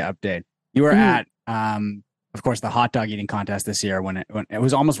social media update. You were at, of course, the hot dog eating contest this year when it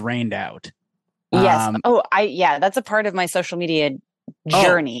was almost rained out. Yes. That's a part of my social media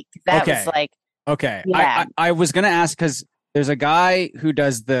journey. Was like. Okay. Yeah. I was going to ask because there's a guy who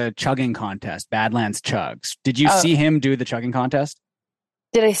does the chugging contest, Badlands Chugs. Did you see him do the chugging contest?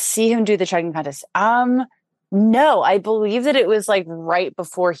 Did I see him do the chugging contest? No, I believe that it was like right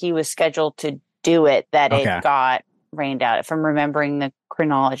before he was scheduled to do it that it got rained out, if I'm remembering the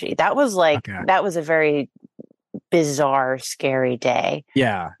chronology. That was like, that was a very bizarre, scary day.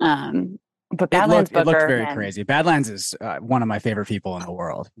 Yeah. But Badlands it looked very crazy. Badlands is one of my favorite people in the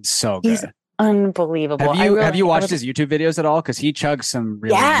world. He's so good. He's unbelievable. Have you watched his YouTube videos at all? Because he chugs some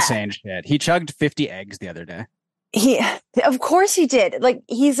really insane shit. He chugged 50 eggs the other day. Of course he did. Like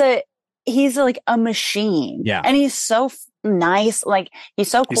he's like a machine. Yeah. And he's so nice. Like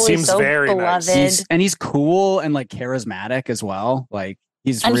he's so cool. He seems so very beloved. nice. He's cool and like charismatic as well. Like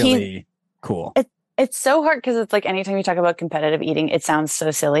he's really cool. It's so hard because it's like anytime you talk about competitive eating, it sounds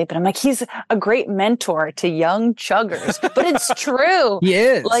so silly, but I'm like, he's a great mentor to young chuggers, but it's true. He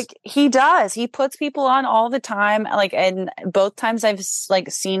is. Like he does. He puts people on all the time. Like, and both times I've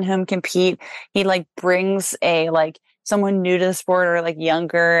like seen him compete, he like brings someone new to the sport or like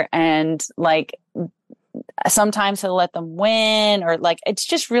younger, and like sometimes he'll let them win, or like it's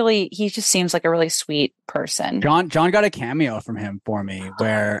just really, he just seems like a really sweet person. John got a cameo from him for me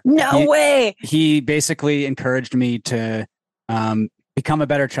where way he basically encouraged me to become a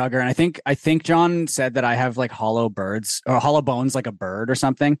better chugger, and I think John said that I have like hollow bones like a bird or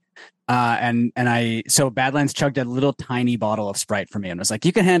something, so Badlands chugged a little tiny bottle of Sprite for me and was like,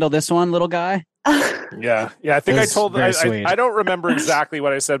 you can handle this one, little guy. Yeah. I think I told I don't remember exactly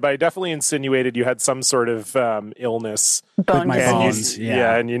what I said, but I definitely insinuated you had some sort of illness. Bone with my bones.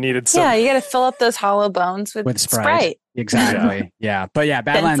 And you needed some. Yeah, you got to fill up those hollow bones with Sprite. Exactly. Yeah. But yeah,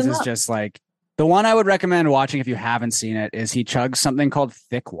 Badlands is just like The one I would recommend watching if you haven't seen it is he chugs something called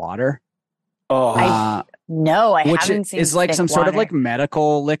thick water. I haven't seen. It's like some water. sort of like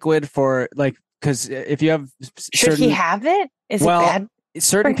medical liquid for like, because if you have should he have it? Is it bad?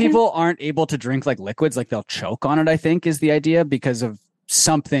 Certain people aren't able to drink like liquids, like they'll choke on it, I think is the idea, because of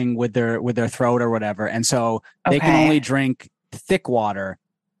something with their throat or whatever. And so they can only drink thick water,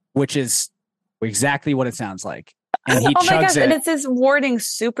 which is exactly what it sounds like. And he chugs it. And it's this wording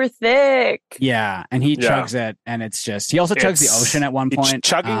super thick. Yeah. And he chugs it, and it's just, he also chugs the ocean at one point.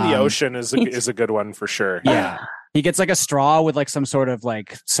 Chugging the ocean is a good one for sure. Yeah. He gets like a straw with like some sort of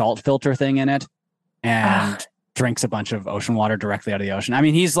like salt filter thing in it, and drinks a bunch of ocean water directly out of the ocean. I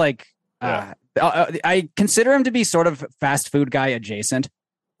mean, he's like, I consider him to be sort of fast food guy adjacent.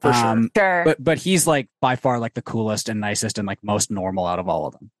 For sure. But he's like by far like the coolest and nicest and like most normal out of all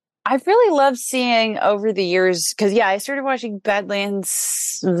of them. I've really loved seeing over the years, because I started watching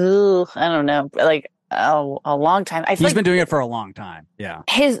Badlands, I don't know, like a long time. He's been doing it for a long time. Yeah.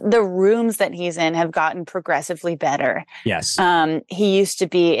 The rooms that he's in have gotten progressively better. Yes. He used to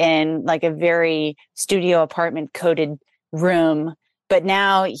be in like a very studio apartment coated room, but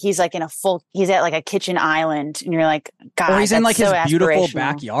now he's like he's at like a kitchen island, and you're like, God, or he's in like his beautiful aspirational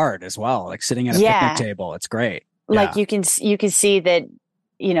backyard as well, like sitting at a picnic table. It's great. Like you can see that,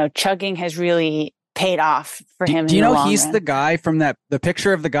 chugging has really paid off for him. Do you know he's the guy from the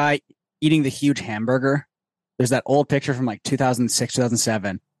picture of the guy eating the huge hamburger? There's that old picture from like 2006,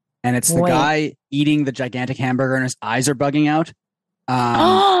 2007. And it's the guy eating the gigantic hamburger and his eyes are bugging out.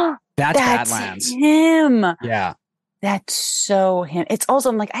 That's Badlands. Him. Yeah. That's so him. It's also,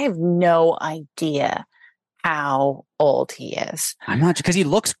 I'm like, I have no idea how old he is. I'm not, because he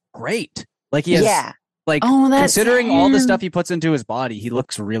looks great. Like he has, like, that's considering him. all the stuff he puts into his body, he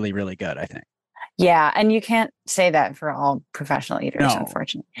looks really, really good, I think. Yeah, and you can't say that for all professional eaters,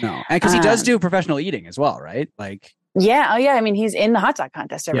 unfortunately. No, and because he does do professional eating as well, right? Like, yeah, I mean, he's in the hot dog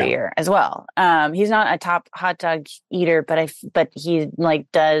contest every year as well. He's not a top hot dog eater, but he like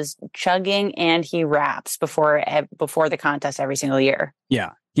does chugging and he raps before the contest every single year. Yeah,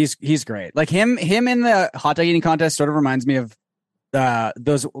 he's great. Like him in the hot dog eating contest sort of reminds me of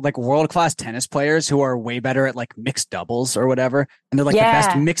those like world-class tennis players who are way better at like mixed doubles or whatever, and they're like the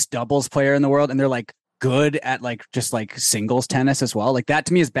best mixed doubles player in the world, and they're like good at like just like singles tennis as well. Like that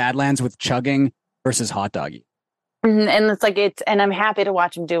to me is Badlands with chugging versus hot dog eating. And it's like and I'm happy to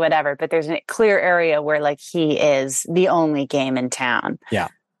watch him do whatever, but there's a clear area where like he is the only game in town. Yeah.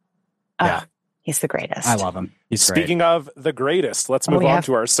 He's the greatest. I love him. He's great. Speaking of the greatest, let's move on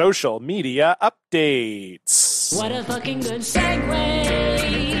to our social media updates. What a fucking good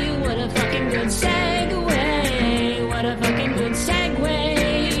segue. What a fucking good segue. What a fucking good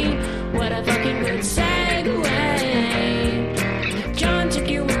segue. What a fucking good segue. John took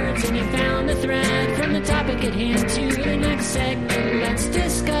your words and he found a thread from the topic at hand to the next segment. Let's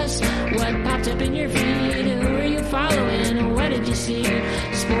discuss what popped up in your feed. Who are you following? What did you see?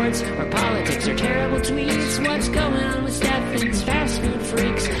 Sports or politics or terrible tweets? What's going on with Stefan's fast food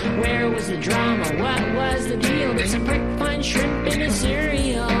freaks? Where was the drama? What was the deal? There's some prick fun shrimp in a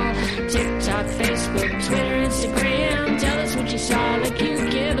cereal. TikTok, Facebook, Twitter, Instagram. Tell us what you saw, like you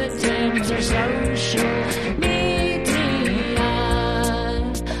give a damn. It's our social media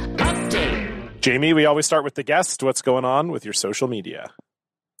update. Jamie, we always start with the guest. What's going on with your social media?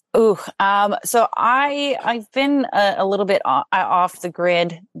 So I've been a little bit off the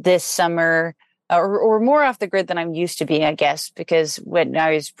grid this summer, or more off the grid than I'm used to being, I guess, because when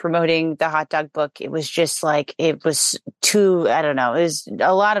I was promoting the hot dog book, it was just like, it was too, I don't know, it was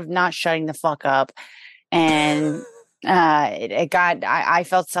a lot of not shutting the fuck up. And I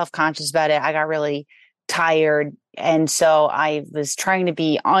felt self-conscious about it. I got really tired. And so I was trying to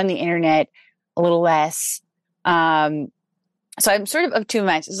be on the internet a little less. So I'm sort of two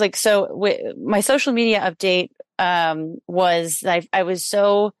minds. It's like, my social media update was that I was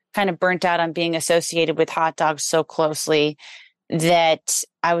so kind of burnt out on being associated with hot dogs so closely that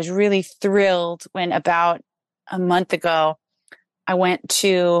I was really thrilled when about a month ago I went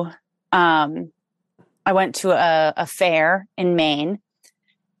to a fair in Maine,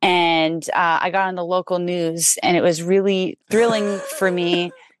 and I got on the local news, and it was really thrilling for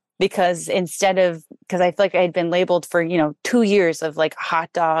me. Because I feel like I had been labeled for, 2 years of like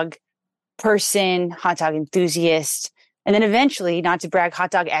hot dog person, hot dog enthusiast, and then eventually, not to brag,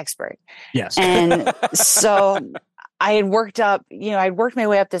 hot dog expert. Yes. And so I had worked my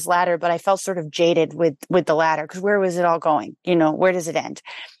way up this ladder, but I felt sort of jaded with the ladder, because where was it all going? Where does it end?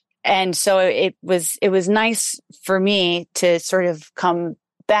 And so it was nice for me to sort of come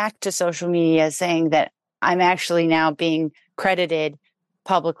back to social media saying that I'm actually now being credited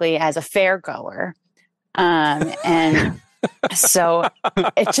publicly as a fair goer. And so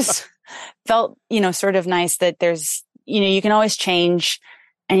it just felt, sort of nice that there's, you can always change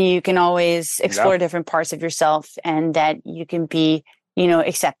and you can always explore different parts of yourself and that you can be,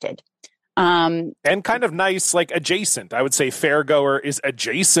 accepted. And kind of nice, like adjacent. I would say fairgoer is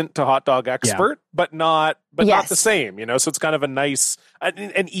adjacent to hot dog expert, but not the same, So it's kind of a nice,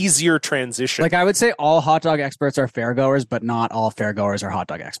 an easier transition. Like I would say all hot dog experts are fairgoers, but not all fairgoers are hot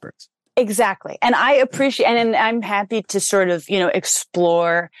dog experts. Exactly. And I appreciate, and I'm happy to sort of,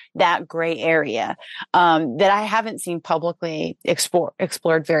 explore that gray area that I haven't seen publicly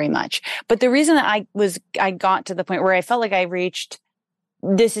explored very much. But the reason that I got to the point where I felt like I reached,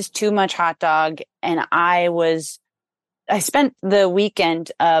 this is too much hot dog. And I spent the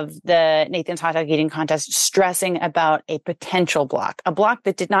weekend of the Nathan's hot dog eating contest stressing about a potential block, a block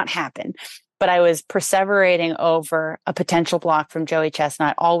that did not happen. But I was perseverating over a potential block from Joey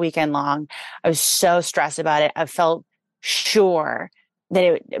Chestnut all weekend long. I was so stressed about it. I felt sure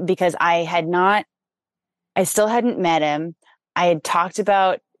that because I still hadn't met him. I had talked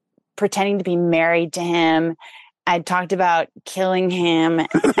about pretending to be married to him. I'd talked about killing him.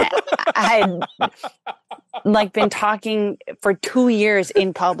 I had been talking for 2 years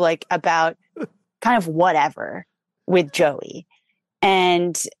in public about kind of whatever with Joey.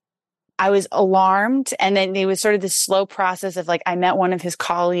 And I was alarmed. And then it was sort of this slow process of I met one of his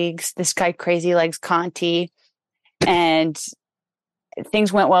colleagues, this guy, Crazy Legs Conti, and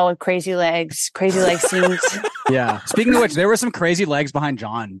things went well with Crazy Legs. Crazy Legs seemed. Yeah. Speaking of which, there were some crazy legs behind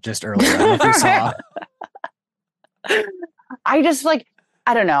John just earlier. I don't know if you saw. I just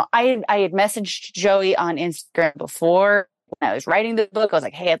I don't know. I had messaged Joey on Instagram before when I was writing the book. I was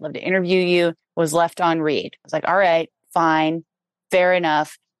like, hey, I'd love to interview you. Was left on read. I was like, all right, fine, fair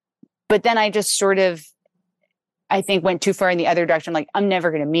enough. But then I just sort of, I think, went too far in the other direction. I'm never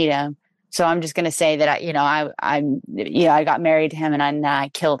going to meet him. So I'm just going to say that I got married to him and I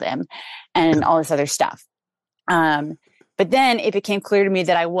killed him and all this other stuff. But then it became clear to me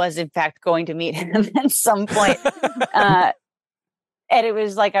that I was in fact going to meet him at some point. And it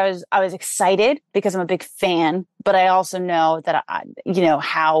was I was excited because I'm a big fan, but I also know that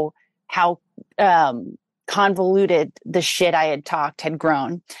how convoluted the shit I had talked had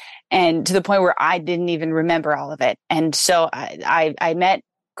grown. And to the point where I didn't even remember all of it. And so I met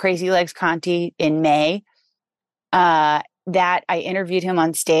Crazy Legs Conti in May. That I interviewed him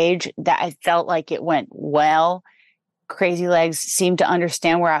on stage. That I felt like it went well. Crazy Legs seemed to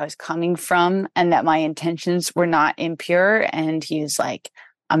understand where I was coming from and that my intentions were not impure. And he was like,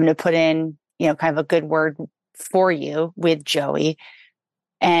 I'm going to put in, kind of a good word for you with Joey.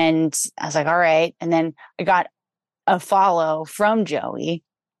 And I was like, all right. And then I got a follow from Joey.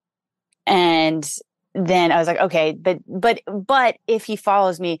 And then I was like, okay, but if he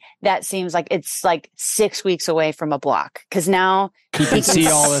follows me, that seems like it's 6 weeks away from a block. Cause now he can see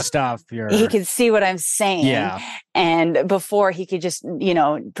all the stuff. He can see what I'm saying. Yeah. And before he could just,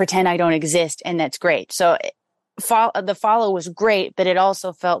 pretend I don't exist. And that's great. So the follow was great, but it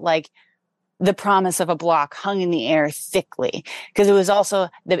also felt like the promise of a block hung in the air thickly, because it was also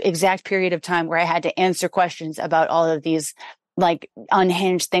the exact period of time where I had to answer questions about all of these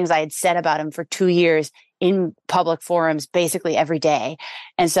unhinged things I had said about him for 2 years in public forums, basically every day.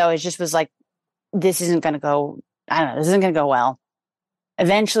 And so it just was this isn't going to go, this isn't going to go well.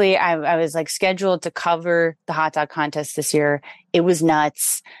 Eventually I was scheduled to cover the hot dog contest this year. It was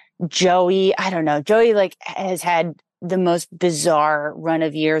nuts. Joey, Joey has had the most bizarre run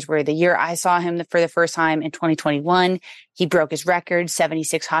of years, where the year I saw him for the first time in 2021, he broke his record,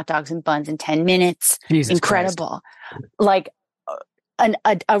 76 hot dogs and buns in 10 minutes. Jesus Incredible. Christ.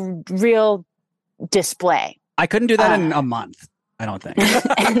 A real display. I couldn't do that in a month, I don't think.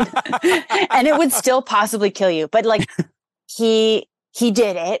 and it would still possibly kill you. But he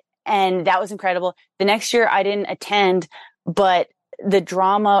did it, and that was incredible. The next year I didn't attend, but the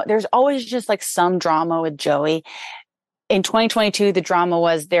drama, there's always just some drama with Joey. In 2022, the drama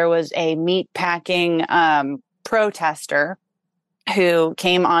was there was a meat packing protester who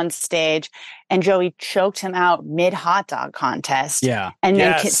came on stage, and Joey choked him out mid hot dog contest. Yeah. And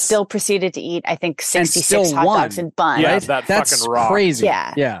then still proceeded to eat, I think, 66 hot dogs and buns. Yeah, right? that's fucking rock. Crazy.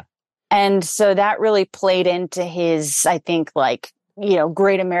 Yeah. Yeah. And so that really played into his, I think,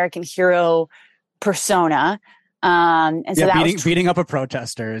 great American hero persona. And so that beating up a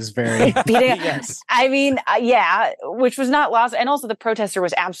protester is very yes. I mean, which was not lost. And also the protester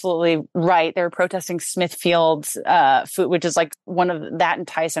was absolutely right. They were protesting Smithfield's food, which is one of that and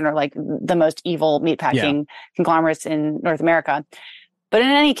Tyson are the most evil meatpacking conglomerates in North America. But in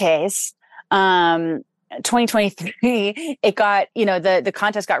any case, 2023, it got, the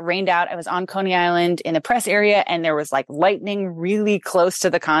contest got rained out. I was on Coney Island in the press area, and there was like lightning really close to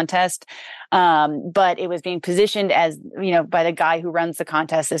the contest. But it was being positioned as, by the guy who runs the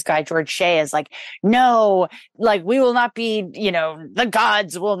contest, this guy, George Shea, is like, no, like we will not be, the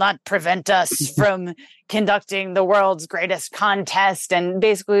gods will not prevent us from conducting the world's greatest contest. And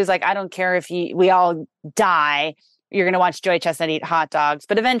basically he's like, I don't care if we all die. You're going to watch Joey Chestnut eat hot dogs.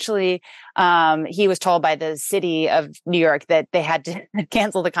 But eventually he was told by the city of New York that they had to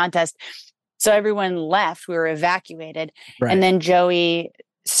cancel the contest. So everyone left. We were evacuated. Right. And then Joey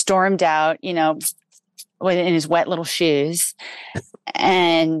stormed out, in his wet little shoes.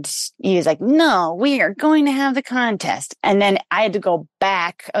 And he was like, no, we are going to have the contest. And then I had to go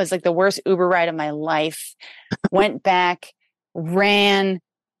back. I was like the worst Uber ride of my life. Went back, ran,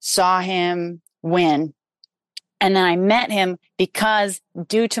 saw him win. And then I met him because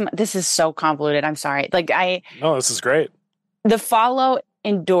due to this is so convoluted. I'm sorry. No, this is great. The follow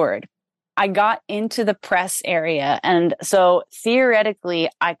endured. I got into the press area. And so theoretically,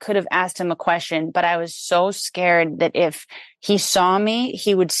 I could have asked him a question, but I was so scared that if he saw me,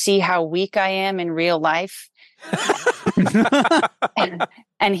 he would see how weak I am in real life.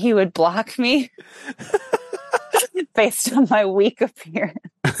 and he would block me based on my weak appearance.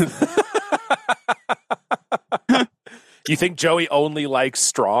 You think Joey only likes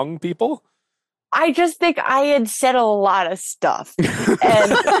strong people? I just think I had said a lot of stuff.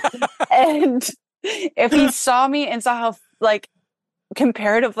 And if he saw me and saw how like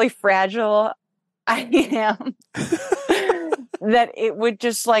comparatively fragile I am, that it would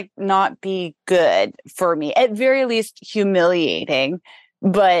just like not be good for me. At very least humiliating.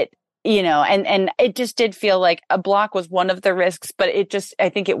 But and it just did feel like a block was one of the risks, but I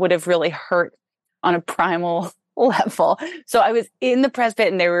think it would have really hurt on a primal level. So I was in the press pit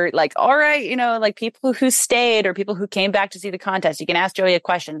and they were like, all right, like people who stayed or people who came back to see the contest, you can ask Joey a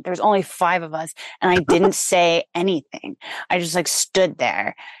question. There's only 5 of us. And I didn't say anything. I just like stood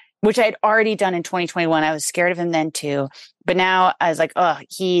there, which I had already done in 2021. I was scared of him then too. But now I was like, I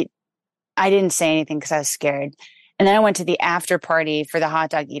didn't say anything because I was scared. And then I went to the after party for the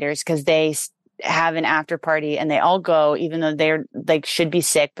hot dog eaters because they have an after party and they all go, even though they're like should be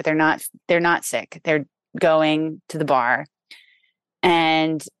sick, but they're not sick. They're going to the bar.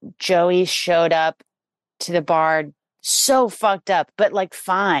 And Joey showed up to the bar so fucked up, but like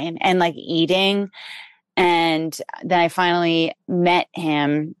fine and like eating. And then I finally met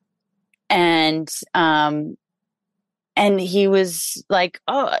him and he was like,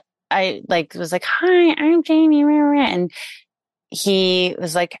 oh, I like was like, hi, I'm Jamie. And he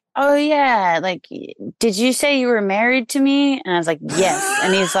was like, oh yeah, like, did you say you were married to me? And I was like, yes.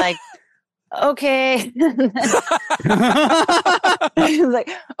 And he's like, okay. He was like,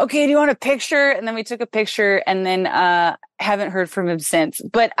 okay, do you want a picture? And then we took a picture and then haven't heard from him since.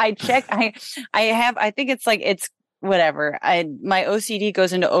 But I checked, I think it's like, it's whatever. My OCD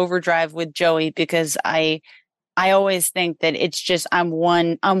goes into overdrive with Joey because I always think that it's just I'm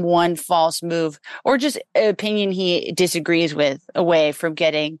one false move or just an opinion he disagrees with away from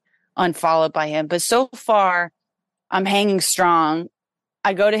getting unfollowed by him. But so far, I'm hanging strong.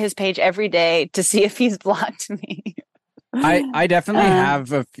 I go to his page every day to see if he's blocked me. I definitely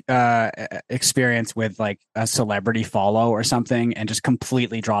have a experience with like a celebrity follow or something and just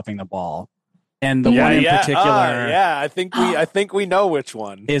completely dropping the ball. And the one in particular, I think we know which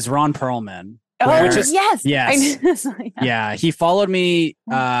one is Ron Perlman. Yes. Yeah. He followed me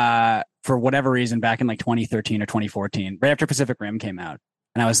for whatever reason back in like 2013 or 2014, right after Pacific Rim came out.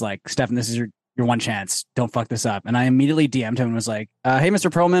 And I was like, Stefan, this is your one chance. Don't fuck this up. And I immediately DM'd him and was like, hey,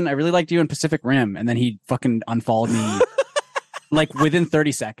 Mr. Perlman, I really liked you in Pacific Rim. And then he fucking unfollowed me like within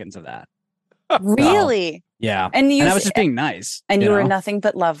 30 seconds of that. Really? So, yeah. And I was just being nice. And you were nothing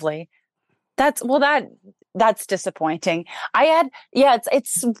but lovely. That's disappointing.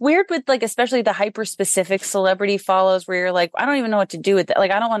 It's weird with like, especially the hyper specific celebrity follows where you're like, I don't even know what to do with that.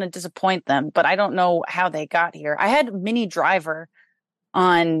 Like, I don't want to disappoint them, but I don't know how they got here. I had Minnie Driver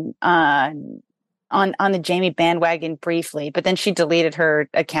on the Jamie bandwagon briefly, but then she deleted her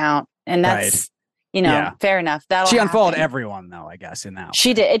account and that's, fair enough. She unfollowed everyone though, I guess in that.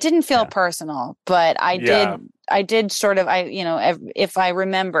 She did. It didn't feel personal, but I did sort of, if I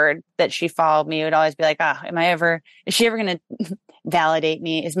remembered that she followed me, it would always be like, is she ever going to validate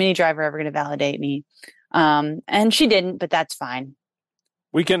me? Is Minnie Driver ever going to validate me? And she didn't, but that's fine.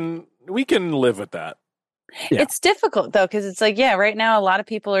 We can live with that. Yeah. It's difficult though, because it's like, right now a lot of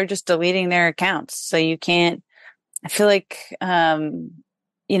people are just deleting their accounts. So you can't, I feel like,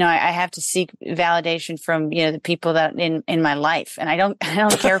 I have to seek validation from, the people that in my life, and I don't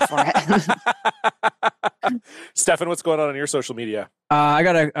care for it. Stefan, what's going on your social media? I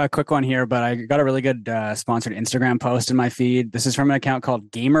got a quick one here, but I got a really good sponsored Instagram post in my feed. This is from an account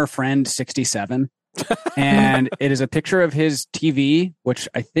called GamerFriend67. And it is a picture of his TV, which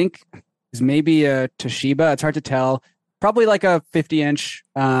I think is maybe a Toshiba. It's hard to tell. Probably like a 50-inch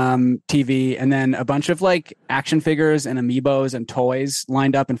TV, and then a bunch of like action figures and amiibos and toys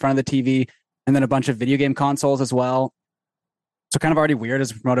lined up in front of the TV, and then a bunch of video game consoles as well. So kind of already weird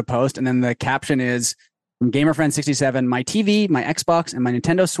as a promoted post. And then the caption is from GamerFriend67, my TV, my Xbox, and my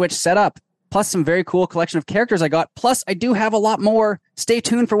Nintendo Switch set up, plus some very cool collection of characters I got. Plus, I do have a lot more. Stay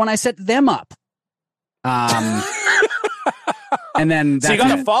tuned for when I set them up. And then so you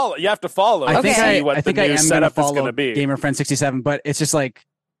got to follow. You have to follow. I think I am going to follow GamerFriend67, but it's just like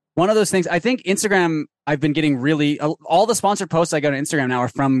one of those things. I think Instagram. I've been getting really all the sponsored posts I got on Instagram now are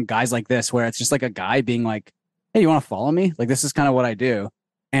from guys like this, where it's just like a guy being like, "Hey, you want to follow me? Like this is kind of what I do,"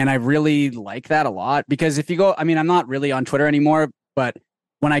 and I really like that a lot because if you go, I mean, I'm not really on Twitter anymore, but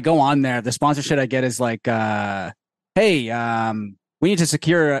when I go on there, the sponsorship I get is like, "Hey, we need to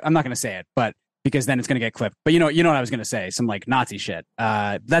secure." I'm not going to say it, but. Because then it's going to get clipped. But you know what I was going to say? Some like Nazi shit.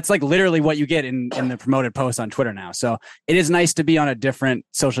 That's like literally what you get in the promoted posts on Twitter now. So it is nice to be on a different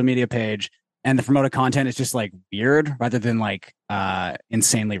social media page and the promoted content is just like weird rather than like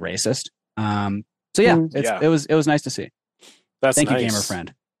insanely racist. So yeah, it was nice to see. Thank you, Gamer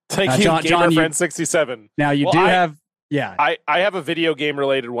Friend. Thank you, Gamer Friend 67. Now you do have. Yeah, I have a video game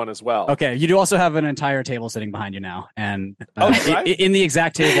related one as well. Okay, you do also have an entire table sitting behind you now, and in the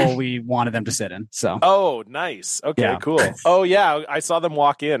exact table we wanted them to sit in. So, oh, nice. Okay, cool. Oh yeah, I saw them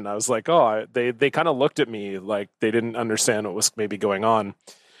walk in. I was like, oh, they kind of looked at me like they didn't understand what was maybe going on.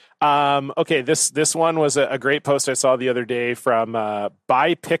 Okay, this one was a great post I saw the other day from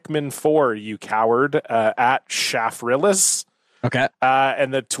Buy Pikmin 4, you coward, at Shafrillis. Okay.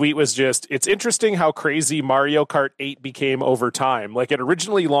 And the tweet was just, it's interesting how crazy Mario Kart 8 became over time. Like it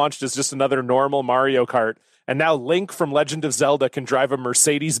originally launched as just another normal Mario Kart, and now Link from Legend of Zelda can drive a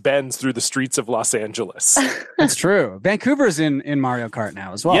Mercedes-Benz through the streets of Los Angeles. That's true. Vancouver's in Mario Kart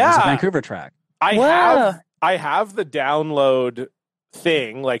now as well. Yeah. It's a Vancouver track. I have the download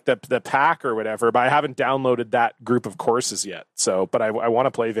thing, like the pack or whatever, but I haven't downloaded that group of courses yet. So, but I want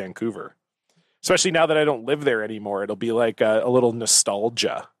to play Vancouver. Especially now that I don't live there anymore, it'll be like a little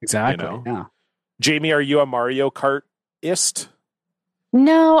nostalgia. Exactly. You know? Yeah. Jamie, are you a Mario Kart-ist?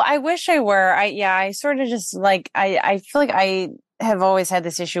 No, I wish I were. I sort of just like I feel like I have always had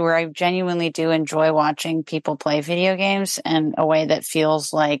this issue where I genuinely do enjoy watching people play video games in a way that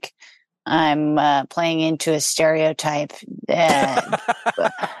feels like I'm playing into a stereotype.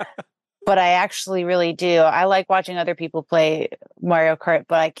 But I actually really do. I like watching other people play Mario Kart,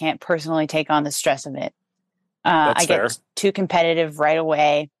 but I can't personally take on the stress of it. I get too competitive right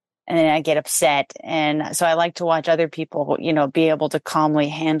away, and then I get upset. And so I like to watch other people, be able to calmly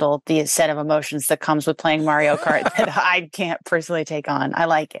handle the set of emotions that comes with playing Mario Kart that I can't personally take on. I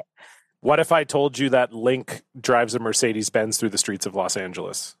like it. What if I told you that Link drives a Mercedes-Benz through the streets of Los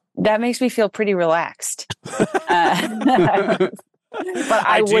Angeles? That makes me feel pretty relaxed. But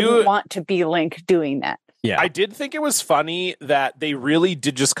I wouldn't want to be Link doing that. Yeah. I did think it was funny that they really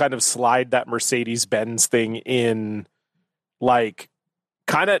did just kind of slide that Mercedes-Benz thing in, like,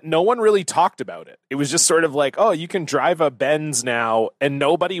 kind of no one really talked about it. It was just sort of like, oh, you can drive a Benz now, and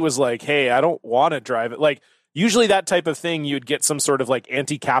nobody was like, hey, I don't want to drive it. Like, usually that type of thing, you'd get some sort of like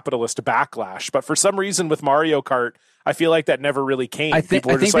anti-capitalist backlash. But for some reason with Mario Kart, I feel like that never really came.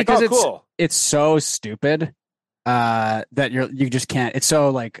 People were just like, oh, cool. It's so stupid. That you just can't. It's so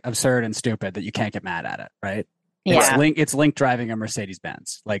like absurd and stupid that you can't get mad at it, right? Yeah. It's Link driving a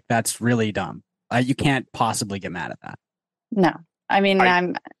Mercedes-Benz. Like that's really dumb. You can't possibly get mad at that. No, I mean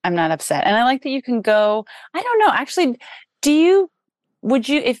I'm not upset, and I like that you can go. I don't know. Actually, would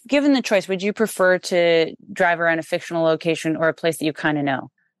you, if given the choice, would you prefer to drive around a fictional location or a place that you kind of know?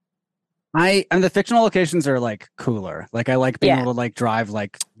 The fictional locations are like cooler. Like I like being able to like drive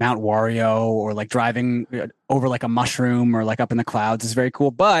like Mount Wario or like driving over like a mushroom or like up in the clouds is very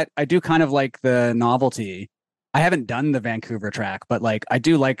cool. But I do kind of like the novelty. I haven't done the Vancouver track, but like I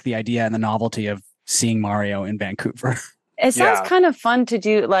do like the idea and the novelty of seeing Mario in Vancouver. It sounds kind of fun to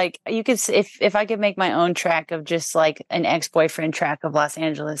do. Like you could, if I could make my own track of just like an ex-boyfriend track of Los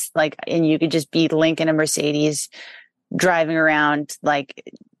Angeles, like, and you could just be Link in a Mercedes driving around like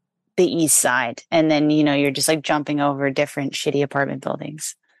the east side, and then you're just like jumping over different shitty apartment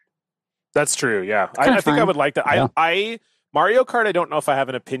buildings. That's true. Yeah, I think I would like that. Yeah. I Mario Kart, I don't know if I have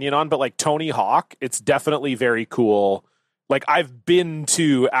an opinion on, but like Tony Hawk, it's definitely very cool like I've been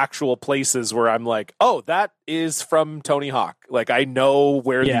to actual places where I'm like, oh, that is from Tony Hawk. Like I know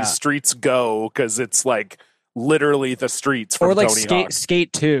where these streets go because it's like literally the streets from Tony Hawk.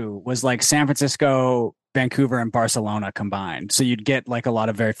 Skate 2 was like San Francisco, Vancouver, and Barcelona combined. So you'd get like a lot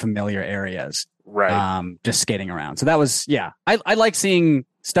of very familiar areas. Right. Just skating around. So that was, I like seeing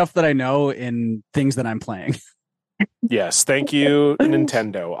stuff that I know in things that I'm playing. Yes. Thank you,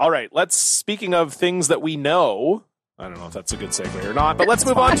 Nintendo. All right. Speaking of things that we know, I don't know if that's a good segue or not, but let's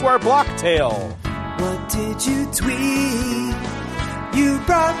move on to our block tale. What did you tweet? You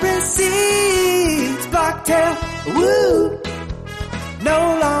brought receipts. Block tale. Woo!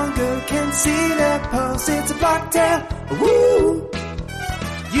 No longer can see the post. It's a block tale. Woo!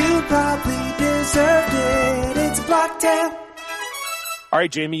 You probably deserved it. It's a block tale. All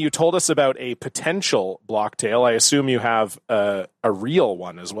right, Jamie, you told us about a potential block tale. I assume you have a real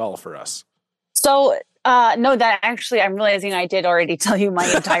one as well for us. So, no, that actually, I'm realizing I did already tell you my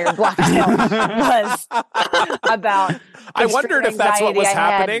entire block tale was about. I wondered if that's what was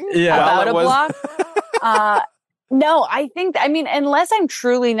happening. About a block. No, I think, unless I'm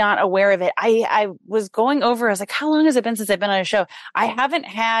truly not aware of it, I was going over, I was like, how long has it been since I've been on a show? I haven't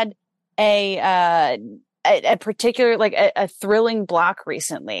had a particular, like a thrilling block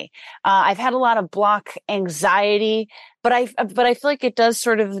recently. I've had a lot of block anxiety, but I feel like it does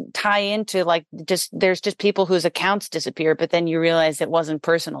sort of tie into like there's just people whose accounts disappear, but then you realize it wasn't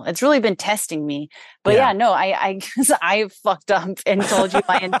personal. It's really been testing me. But I fucked up and told you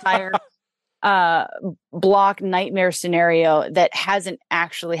my entire block nightmare scenario that hasn't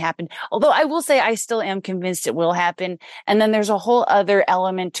actually happened. Although I will say I still am convinced it will happen. And then there's a whole other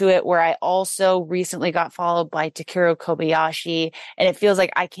element to it where I also recently got followed by Takeru Kobayashi, and it feels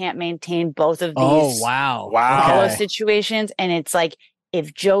like I can't maintain both of these follow situations. And it's like,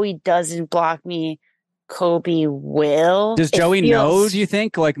 if Joey doesn't block me, Kobe will. Does Joey know, do you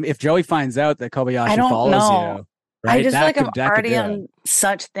think? Like if Joey finds out that Kobayashi follows you? Right? I just feel like I'm already on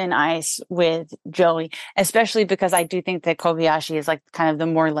such thin ice with Joey, especially because I do think that Kobayashi is like kind of the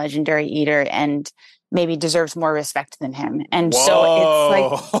more legendary eater and maybe deserves more respect than him. And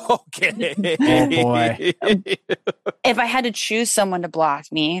so it's like, okay. Oh boy. If I had to choose someone to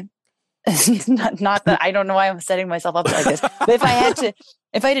block me, not that I don't know why I'm setting myself up like this, but if I had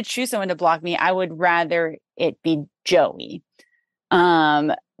to choose someone to block me, I would rather it be Joey.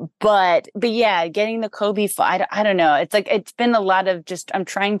 But yeah, getting the Kobe fight, I don't know. It's like, it's been a lot of I'm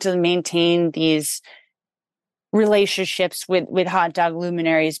trying to maintain these relationships with hot dog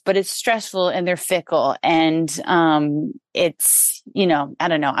luminaries, but it's stressful and they're fickle. And, it's, I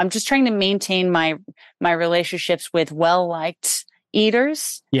don't know. I'm just trying to maintain my relationships with well-liked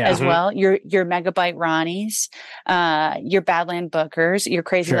eaters as well. Your Megabyte Ronnies, your Badland Bookers, your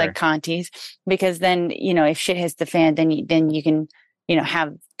Crazy Like Contis, because then, if shit hits the fan, then you can,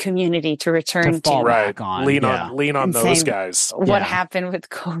 have community to return to. Right. Lean on those guys. What happened with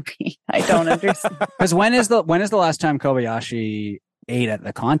Kobe? I don't understand. Because when is the last time Kobayashi ate at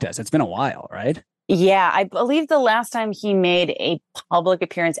the contest? It's been a while, right? Yeah, I believe the last time he made a public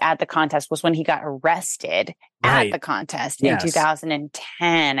appearance at the contest was when he got arrested at the contest in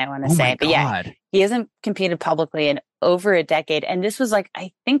 2010, I want to say. But yeah, he hasn't competed publicly in over a decade. And this was like,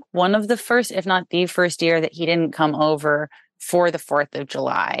 I think one of the first, if not the first year that he didn't come over for the 4th of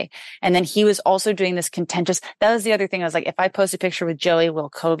July. And then he was also doing this contentious. That was the other thing. I was like, if I post a picture with Joey, will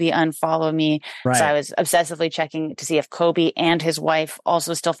Kobe unfollow me? Right. So I was obsessively checking to see if Kobe and his wife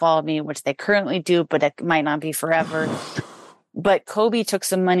also still follow me, which they currently do, but it might not be forever. But Kobe took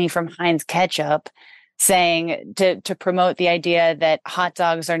some money from Heinz Ketchup saying to promote the idea that hot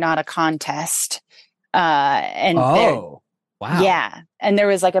dogs are not a contest. Wow. Yeah. And there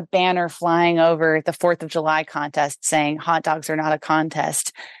was like a banner flying over the 4th of July contest saying hot dogs are not a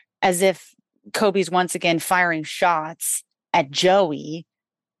contest, as if Kobe's once again firing shots at Joey,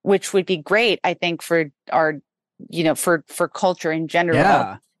 which would be great, I think, for our, for culture in general.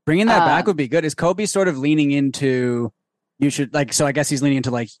 Yeah. Bringing that back would be good. Is Kobe sort of leaning into, so I guess he's leaning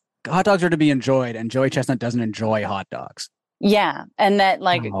into like hot dogs are to be enjoyed and Joey Chestnut doesn't enjoy hot dogs. Yeah, and that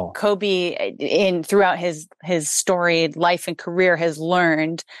like Kobe throughout his storied life and career has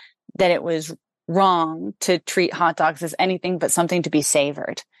learned that it was wrong to treat hot dogs as anything but something to be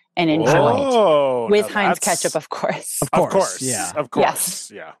savored and enjoyed with Heinz ketchup, of course. Of course. Yeah. Of course.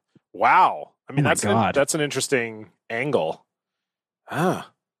 Yes. Yeah. Wow. I mean, that's an interesting angle. I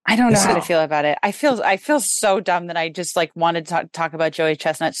I don't know how to feel about it. I feel so dumb that I just like wanted to talk about Joey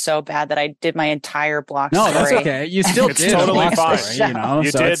Chestnut so bad that I did my entire block story. No, that's okay. You still It's did totally a block fine. story, you know.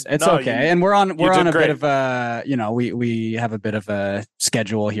 You So did. it's No, okay. you- And we're on a great. bit of a, you know, we have a bit of a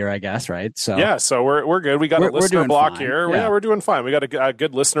schedule here, I guess, right? So Yeah, so we're good. We got a We're listener doing block fine. here. Yeah. We're doing fine. We got a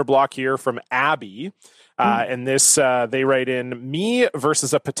good listener block here from Abby. And this, they write in, me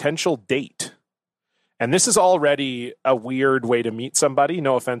versus a potential date. And this is already a weird way to meet somebody.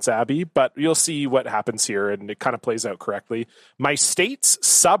 No offense, Abby, but you'll see what happens here, and it kind of plays out correctly. My state's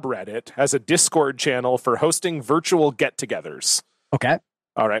subreddit has a Discord channel for hosting virtual get-togethers. okay.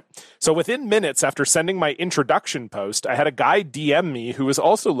 All right. So within minutes after sending my introduction post, I had a guy DM me who was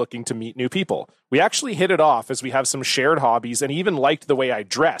also looking to meet new people. We actually hit it off as we have some shared hobbies and he even liked the way I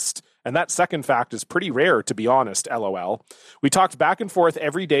dressed. And that second fact is pretty rare, to be honest, LOL. We talked back and forth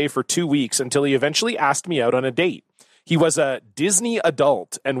every day for 2 weeks until he eventually asked me out on a date. He was a Disney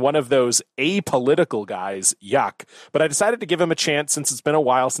adult and one of those apolitical guys, yuck. But I decided to give him a chance since it's been a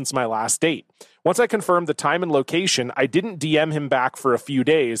while since my last date. Once I confirmed the time and location, I didn't DM him back for a few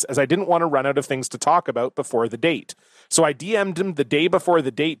days as I didn't want to run out of things to talk about before the date. So I DM'd him the day before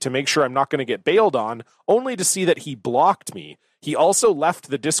the date to make sure I'm not going to get bailed on, only to see that he blocked me. He also left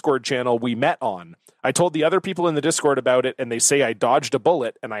the Discord channel we met on. I told the other people in the Discord about it, and they say I dodged a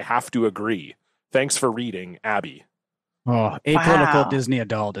bullet, and I have to agree. Thanks for reading, Abby. Oh, apolitical Wow. Disney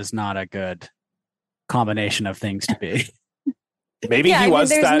adult is not a good combination of things to be. Maybe Yeah, he was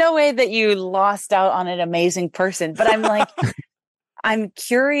there's that. no way that you lost out on an amazing person. But I'm like, I'm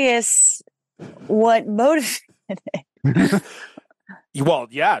curious what motivated it. Well,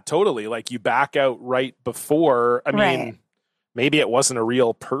 yeah, totally. Like you back out right before. I mean, Right. maybe it wasn't a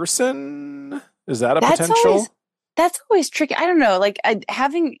real person. Is that a potential? That's always tricky. I don't know. Like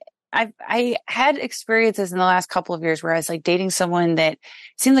I had experiences in the last couple of years where I was like dating someone that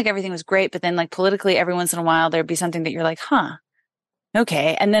seemed like everything was great, but then like politically every once in a while there'd be something that you're like, huh,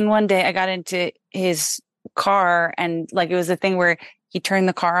 okay. And then one day I got into his car and like it was a thing where he turned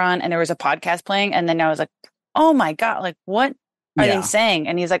the car on and there was a podcast playing, and then I was like, oh my God, like what are Yeah. they saying?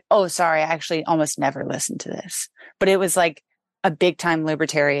 And he's like, oh, sorry, I actually almost never listened to this. But it was like a big time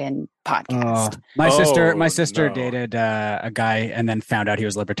libertarian podcast. My sister no. dated a guy and then found out he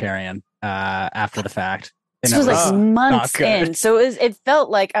was libertarian after the fact. And This was it like not months good. in. So it felt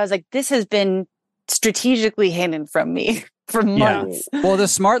like I was like, this has been strategically hidden from me for months. Well, the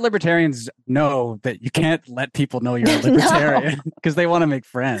smart libertarians know that you can't let people know you're a libertarian because they want to make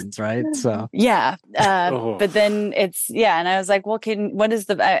friends, right? So Yeah. Oh. But then and I was like, well,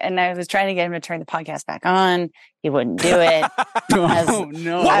 and I was trying to get him to turn the podcast back on. He wouldn't do it. oh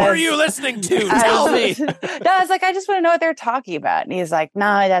no. What I were was- you listening to? Tell me. No, I was like, I just want to know what they're talking about. And he's like,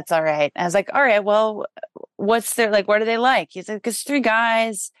 no, that's all right. And I was like, all right, well, what are they like? He's like, it's 3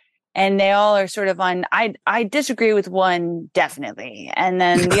 guys and they all are sort of on, I disagree with one definitely. And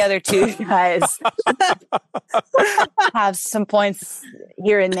then the other 2 guys have some points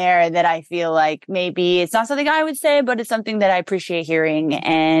here and there that I feel like maybe it's not something I would say, but it's something that I appreciate hearing.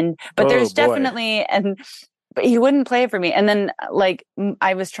 But Oh, there's boy. definitely, but he wouldn't play it for me. And then like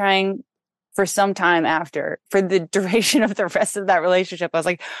I was trying for some time after, for the duration of the rest of that relationship, I was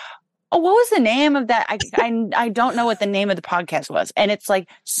like, oh, what was the name of that? I don't know what the name of the podcast was. And it's like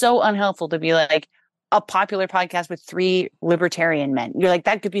so unhelpful to be like a popular podcast with 3 libertarian men. You're like,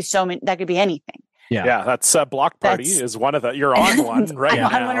 that could be that could be anything. Yeah, that's Block Party is one of the. You're on one right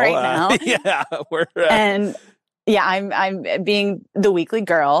I'm now. on one right now. Yeah, we're. And yeah, I'm being the weekly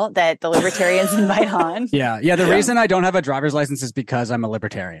girl that the libertarians invite on. Yeah. The reason I don't have a driver's license is because I'm a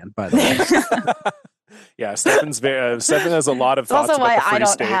libertarian. By the way. Yeah, Stefan has a lot of It's thoughts also why about the free I don't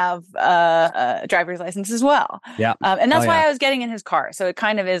state. have a driver's license as well. Yeah. And that's Oh, why yeah. I was getting in his car. So it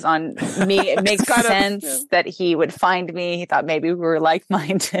kind of is on me. It makes kind of- sense that he would find me. He thought maybe we were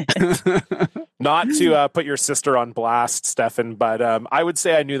like-minded. Not to put your sister on blast, Stefan, but I would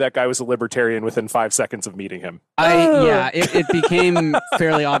say I knew that guy was a libertarian within 5 seconds of meeting him. It became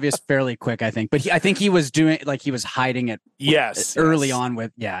fairly obvious fairly quick, I think. But I think he was doing like he was hiding it Yes, early yes. on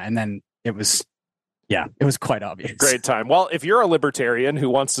with and then it was quite obvious. Great time. Well, if you're a libertarian who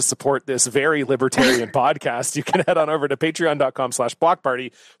wants to support this very libertarian podcast, you can head on over to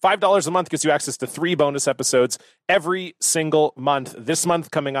patreon.com/blockparty. $5 a month gives you access to 3 bonus episodes every single month. This month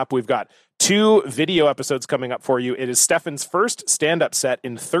coming up, we've got 2 video episodes coming up for you. It is Stefan's first stand-up set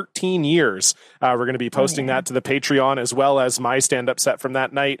in 13 years. We're going to be posting that to the Patreon, as well as my stand-up set from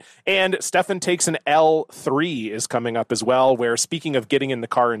that night. And Stefan Takes an L3 is coming up as well, where, speaking of getting in the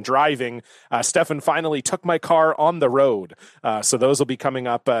car and driving, Stefan finally took my car on the road. So those will be coming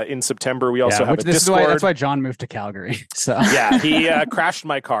up in September. We also have a Discord. That's why John moved to Calgary. So yeah, he crashed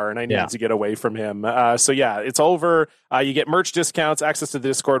my car and I needed to get away from him. So yeah, it's over. You get merch discounts, access to the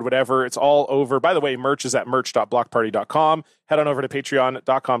Discord, whatever. It's all over. By the way, merch is at merch.blockparty.com. Head on over to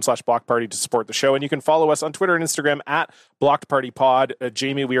patreon.com/blockparty to support the show. And you can follow us on Twitter and Instagram at blockedpartypod.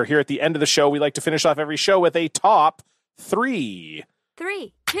 Jamie, we are here at the end of the show. We like to finish off every show with a top 3.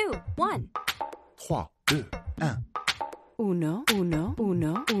 3, 2, 1. 3, 2, 1. Uno, uno,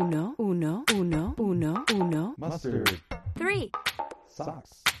 uno, uno, uno, uno, uno, uno. Mustard. 3.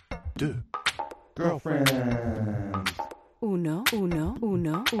 Socks. 2. Girlfriends. Uno, uno,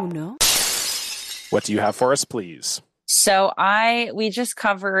 uno, uno. What do you have for us, please? So we just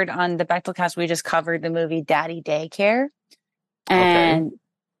covered on the Bechtelcast, we just covered the movie Daddy Daycare. And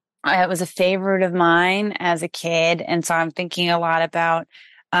it was a favorite of mine as a kid. And so I'm thinking a lot about,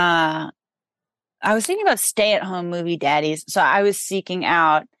 I was thinking about stay-at-home movie daddies. So I was seeking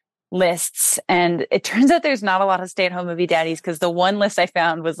out lists, and it turns out there's not a lot of stay-at-home movie daddies, because the one list I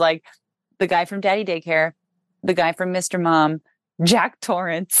found was like the guy from Daddy Daycare, the guy from Mr. Mom, Jack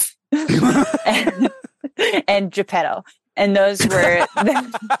Torrance, and Geppetto. And those were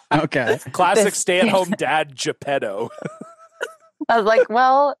classic stay-at-home dad Geppetto. I was like,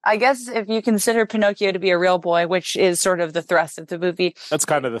 well, I guess if you consider Pinocchio to be a real boy, which is sort of the thrust of the movie, that's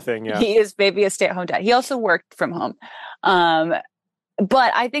kind of the thing. Yeah, he is maybe a stay-at-home dad. He also worked from home, but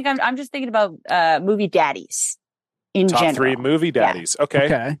I think I'm just thinking about movie daddies in top general. 3 movie daddies. Yeah.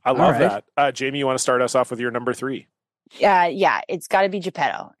 Okay, I love that. Jamie, you want to start us off with your number 3? Yeah, it's got to be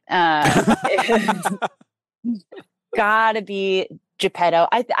Geppetto. Got to be Geppetto.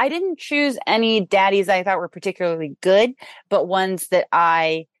 I didn't choose any daddies I thought were particularly good, but ones that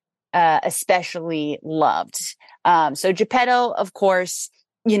I especially loved. So Geppetto, of course,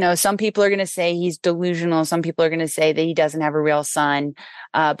 some people are going to say he's delusional. Some people are going to say that he doesn't have a real son,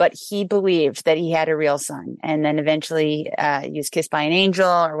 but he believed that he had a real son. And then eventually he was kissed by an angel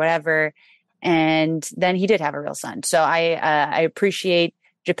or whatever. And then he did have a real son. So I appreciate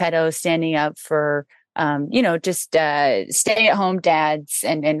Geppetto standing up for just stay-at-home dads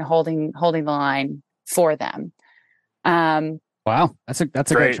and holding the line for them. Wow, that's a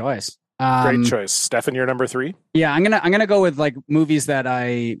great choice. Great choice, Stefan. Your number 3. Yeah, I'm gonna go with like movies that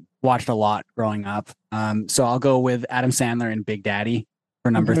I watched a lot growing up. So I'll go with Adam Sandler and Big Daddy for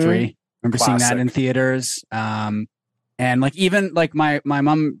number 3. Remember seeing that in theaters. And like even like my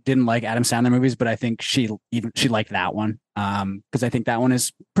mom didn't like Adam Sandler movies, but I think she liked that one because I think that one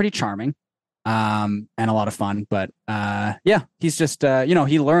is pretty charming. And a lot of fun, but he's just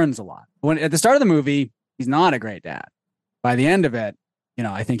he learns a lot. When at the start of the movie, he's not a great dad. By the end of it,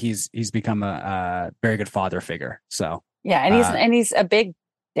 I think he's become a very good father figure. So yeah, and he's a big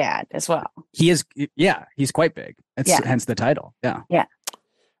dad as well. He is, he's quite big. Hence the title. Yeah.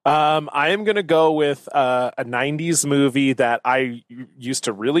 I am going to go with a 90s movie that I used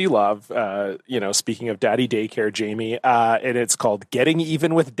to really love, speaking of Daddy Daycare, Jamie, and it's called Getting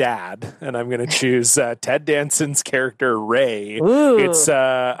Even with Dad, and I'm going to choose Ted Danson's character, Ray. Ooh. It's,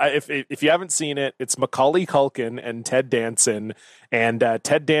 if you haven't seen it, it's Macaulay Culkin and Ted Danson, and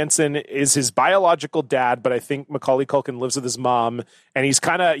Ted Danson is his biological dad, but I think Macaulay Culkin lives with his mom, and he's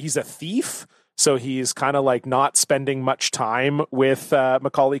a thief. So he's kind of like not spending much time with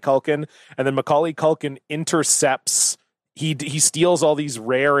Macaulay Culkin. And then Macaulay Culkin intercepts, he steals all these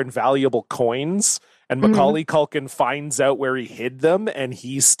rare and valuable coins. And Macaulay Culkin finds out where he hid them and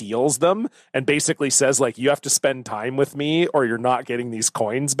he steals them and basically says, like, you have to spend time with me or you're not getting these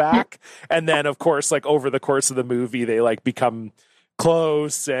coins back. And then, of course, like over the course of the movie, they like become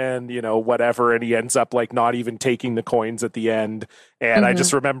close and whatever, and he ends up like not even taking the coins at the end. And I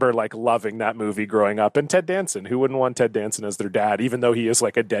just remember like loving that movie growing up. And Ted Danson, who wouldn't want Ted Danson as their dad, even though he is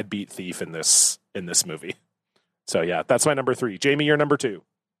like a deadbeat thief in this movie. So yeah, that's my number 3. Jamie, your number 2.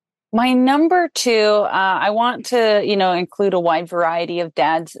 My number 2, I want to include a wide variety of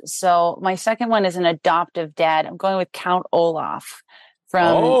dads. So my second one is an adoptive dad. I'm going with Count Olaf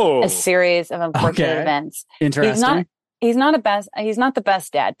from a series of unfortunate events. Interesting. He's not the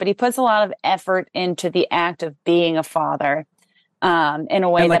best dad, but he puts a lot of effort into the act of being a father, in a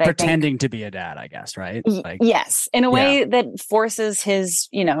way and, like, that pretending to be a dad, I guess, right? Yes, in a way that forces his,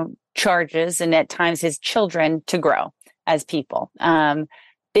 charges and at times his children to grow as people.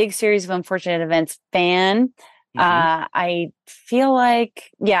 Big series of unfortunate events fan. I feel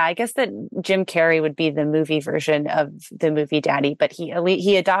like, I guess that Jim Carrey would be the movie version of the movie Daddy, but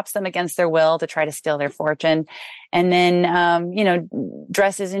he adopts them against their will to try to steal their fortune, and then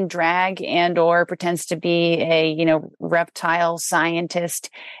dresses in drag and or pretends to be a reptile scientist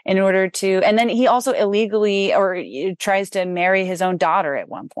in order to, and then he also illegally or tries to marry his own daughter at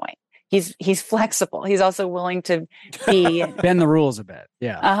one point. He's flexible. He's also willing to be bend the rules a bit.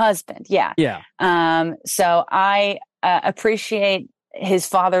 Yeah. A husband. Yeah. Yeah. So I appreciate his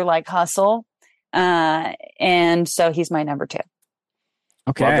father-like hustle. And so he's my number 2.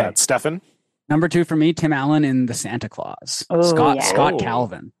 Okay. Love that. Stefan? Number 2 for me, Tim Allen in The Santa Claus. Oh, Scott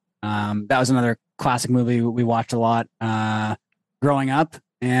Calvin. That was another classic movie we watched a lot growing up.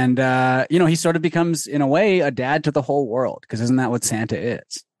 And, he sort of becomes, in a way, a dad to the whole world, because isn't that what Santa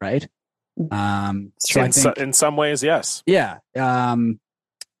is, right? So in some ways, yes. Yeah.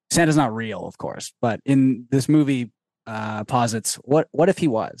 Santa's not real, of course, but in this movie posits what if he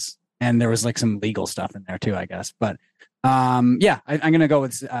was? And there was like some legal stuff in there too, I guess. But I'm going to go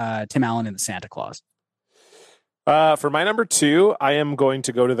with Tim Allen in The Santa Claus. For my number 2, I am going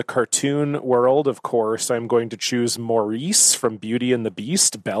to go to the cartoon world, of course. I'm going to choose Maurice from Beauty and the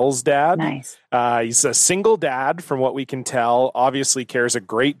Beast, Belle's dad. Nice. He's a single dad, from what we can tell. Obviously cares a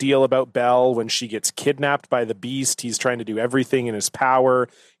great deal about Belle. When she gets kidnapped by the Beast, he's trying to do everything in his power.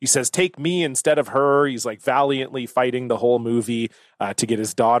 He says, take me instead of her. He's like valiantly fighting the whole movie to get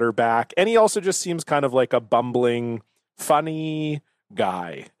his daughter back. And he also just seems kind of like a bumbling, funny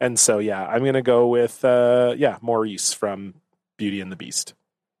guy. And so I'm gonna go with Maurice from Beauty and the Beast.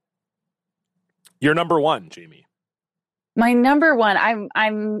 Your number 1, Jamie. My number 1,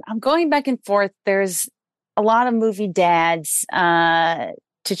 I'm going back and forth. There's a lot of movie dads to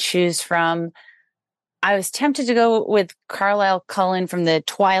choose from. I was tempted to go with Carlisle Cullen from the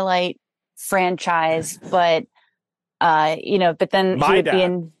Twilight franchise, but but then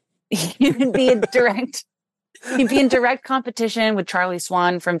he would be in direct he'd be in direct competition with Charlie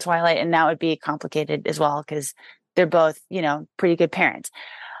Swan from Twilight, and that would be complicated as well because they're both, pretty good parents.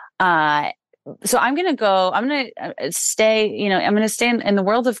 So I'm going to stay in the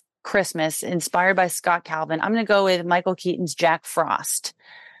world of Christmas, inspired by Scott Calvin. I'm going to go with Michael Keaton's Jack Frost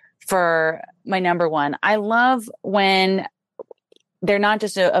for my number 1. I love when they're not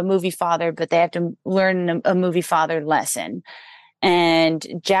just a movie father, but they have to learn a movie father lesson. And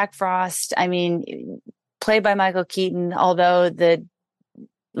Jack Frost, played by Michael Keaton, although the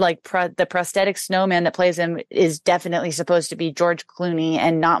prosthetic snowman that plays him is definitely supposed to be George Clooney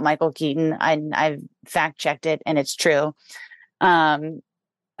and not Michael Keaton. I've fact checked it and it's true.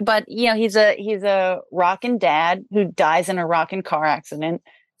 But he's a rockin' dad who dies in a rockin' car accident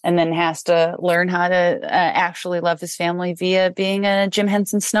and then has to learn how to actually love his family via being a Jim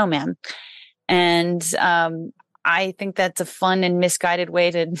Henson snowman. And I think that's a fun and misguided way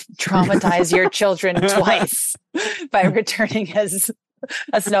to traumatize your children twice by returning as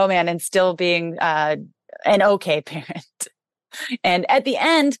a snowman and still being an okay parent. And at the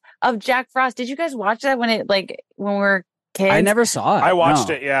end of Jack Frost, did you guys watch that when we were kids? I never saw it. I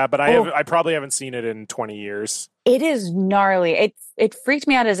watched it, yeah, but I probably haven't seen it in 20 years. It is gnarly. It freaked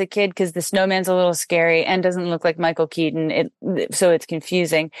me out as a kid because the snowman's a little scary and doesn't look like Michael Keaton. So it's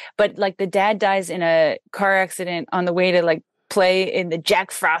confusing. But the dad dies in a car accident on the way to play in the Jack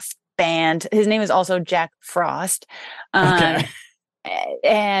Frost band. His name is also Jack Frost. Okay.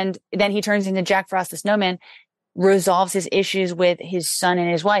 And then he turns into Jack Frost the snowman, resolves his issues with his son and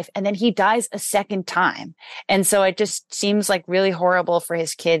his wife, and then he dies a second time. And so it just seems really horrible for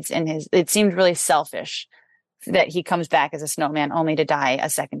his kids, and it seemed really selfish that he comes back as a snowman only to die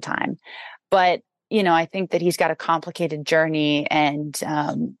a second time. But I think that he's got a complicated journey, and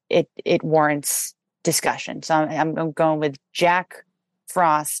it warrants discussion. So I'm going with Jack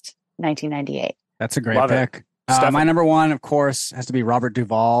Frost, 1998. That's a great pick. My number 1, of course, has to be Robert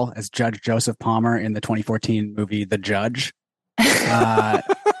Duvall as Judge Joseph Palmer in the 2014 movie The Judge.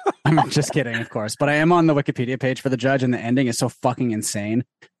 I'm just kidding, of course. But I am on the Wikipedia page for The Judge, and the ending is so fucking insane.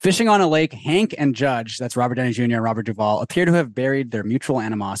 Fishing on a lake, Hank and Judge, that's Robert Downey Jr. and Robert Duvall, appear to have buried their mutual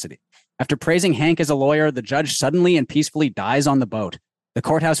animosity. After praising Hank as a lawyer, the judge suddenly and peacefully dies on the boat. The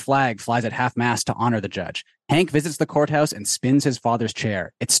courthouse flag flies at half-mast to honor the judge. Hank visits the courthouse and spins his father's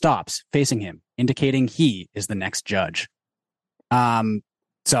chair. It stops, facing him, indicating he is the next judge. So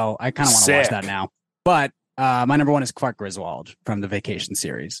I kind of want to watch that now. But my number 1 is Clark Griswold from the Vacation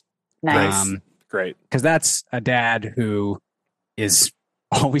series. Nice. Great. Because that's a dad who is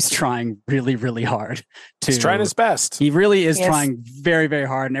always trying really, really hard. He's trying his best. He really is trying very, very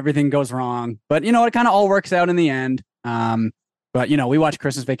hard, and everything goes wrong. But, it kind of all works out in the end. But we watch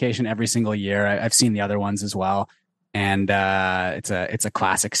Christmas Vacation every single year. I've seen the other ones as well, and it's a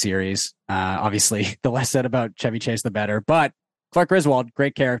classic series. Obviously, the less said about Chevy Chase, the better. But Clark Griswold,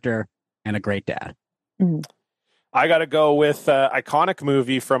 great character and a great dad. Mm-hmm. I got to go with iconic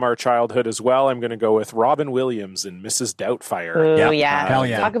movie from our childhood as well. I'm going to go with Robin Williams and Mrs. Doubtfire. Oh, yeah. Hell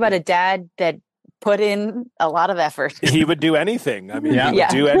yeah. Talk about a dad that put in a lot of effort. He would do anything. I mean, he would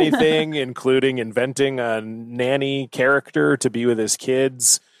do anything, including inventing a nanny character to be with his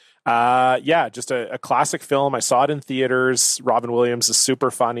kids. Just a classic film. I saw it in theaters. Robin Williams is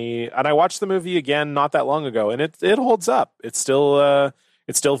super funny. And I watched the movie again not that long ago, and it holds up. It's still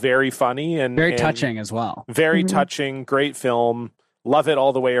very funny and very touching as well. Very touching, great film. Love it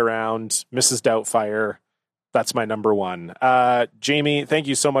all the way around. Mrs. Doubtfire. That's my number one. Jamie, thank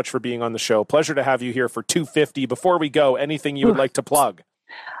you so much for being on the show. Pleasure to have you here for 250. Before we go, anything you would like to plug?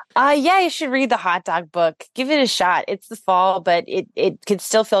 You should read the Hot Dog book. Give it a shot. It's the fall, but it could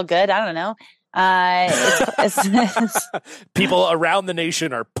still feel good. I don't know. People around the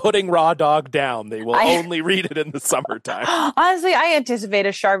nation are putting Raw Dog down. They will only read it in the summertime. Honestly, I anticipate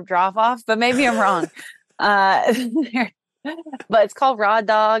a sharp drop off, but maybe I'm wrong. But it's called Raw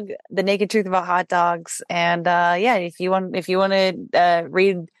Dog: The Naked Truth About Hot Dogs. And if you want to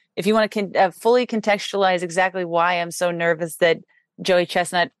read, if you want to fully contextualize exactly why I'm so nervous that Joey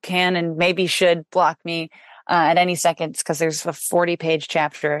Chestnut can and maybe should block me at any second, because there's a 40-page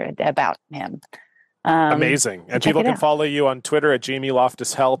chapter about him. Amazing. And people can follow you on Twitter at Jamie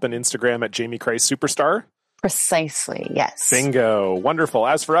Loftus Help and Instagram at Jamie Christ Superstar. Precisely, yes. Bingo. Wonderful.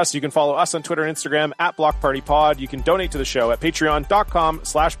 As for us, you can follow us on Twitter and Instagram at Block Party Pod. You can donate to the show at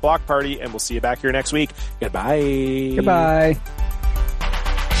patreon.com/blockparty, and we'll see you back here next week. Goodbye. Goodbye.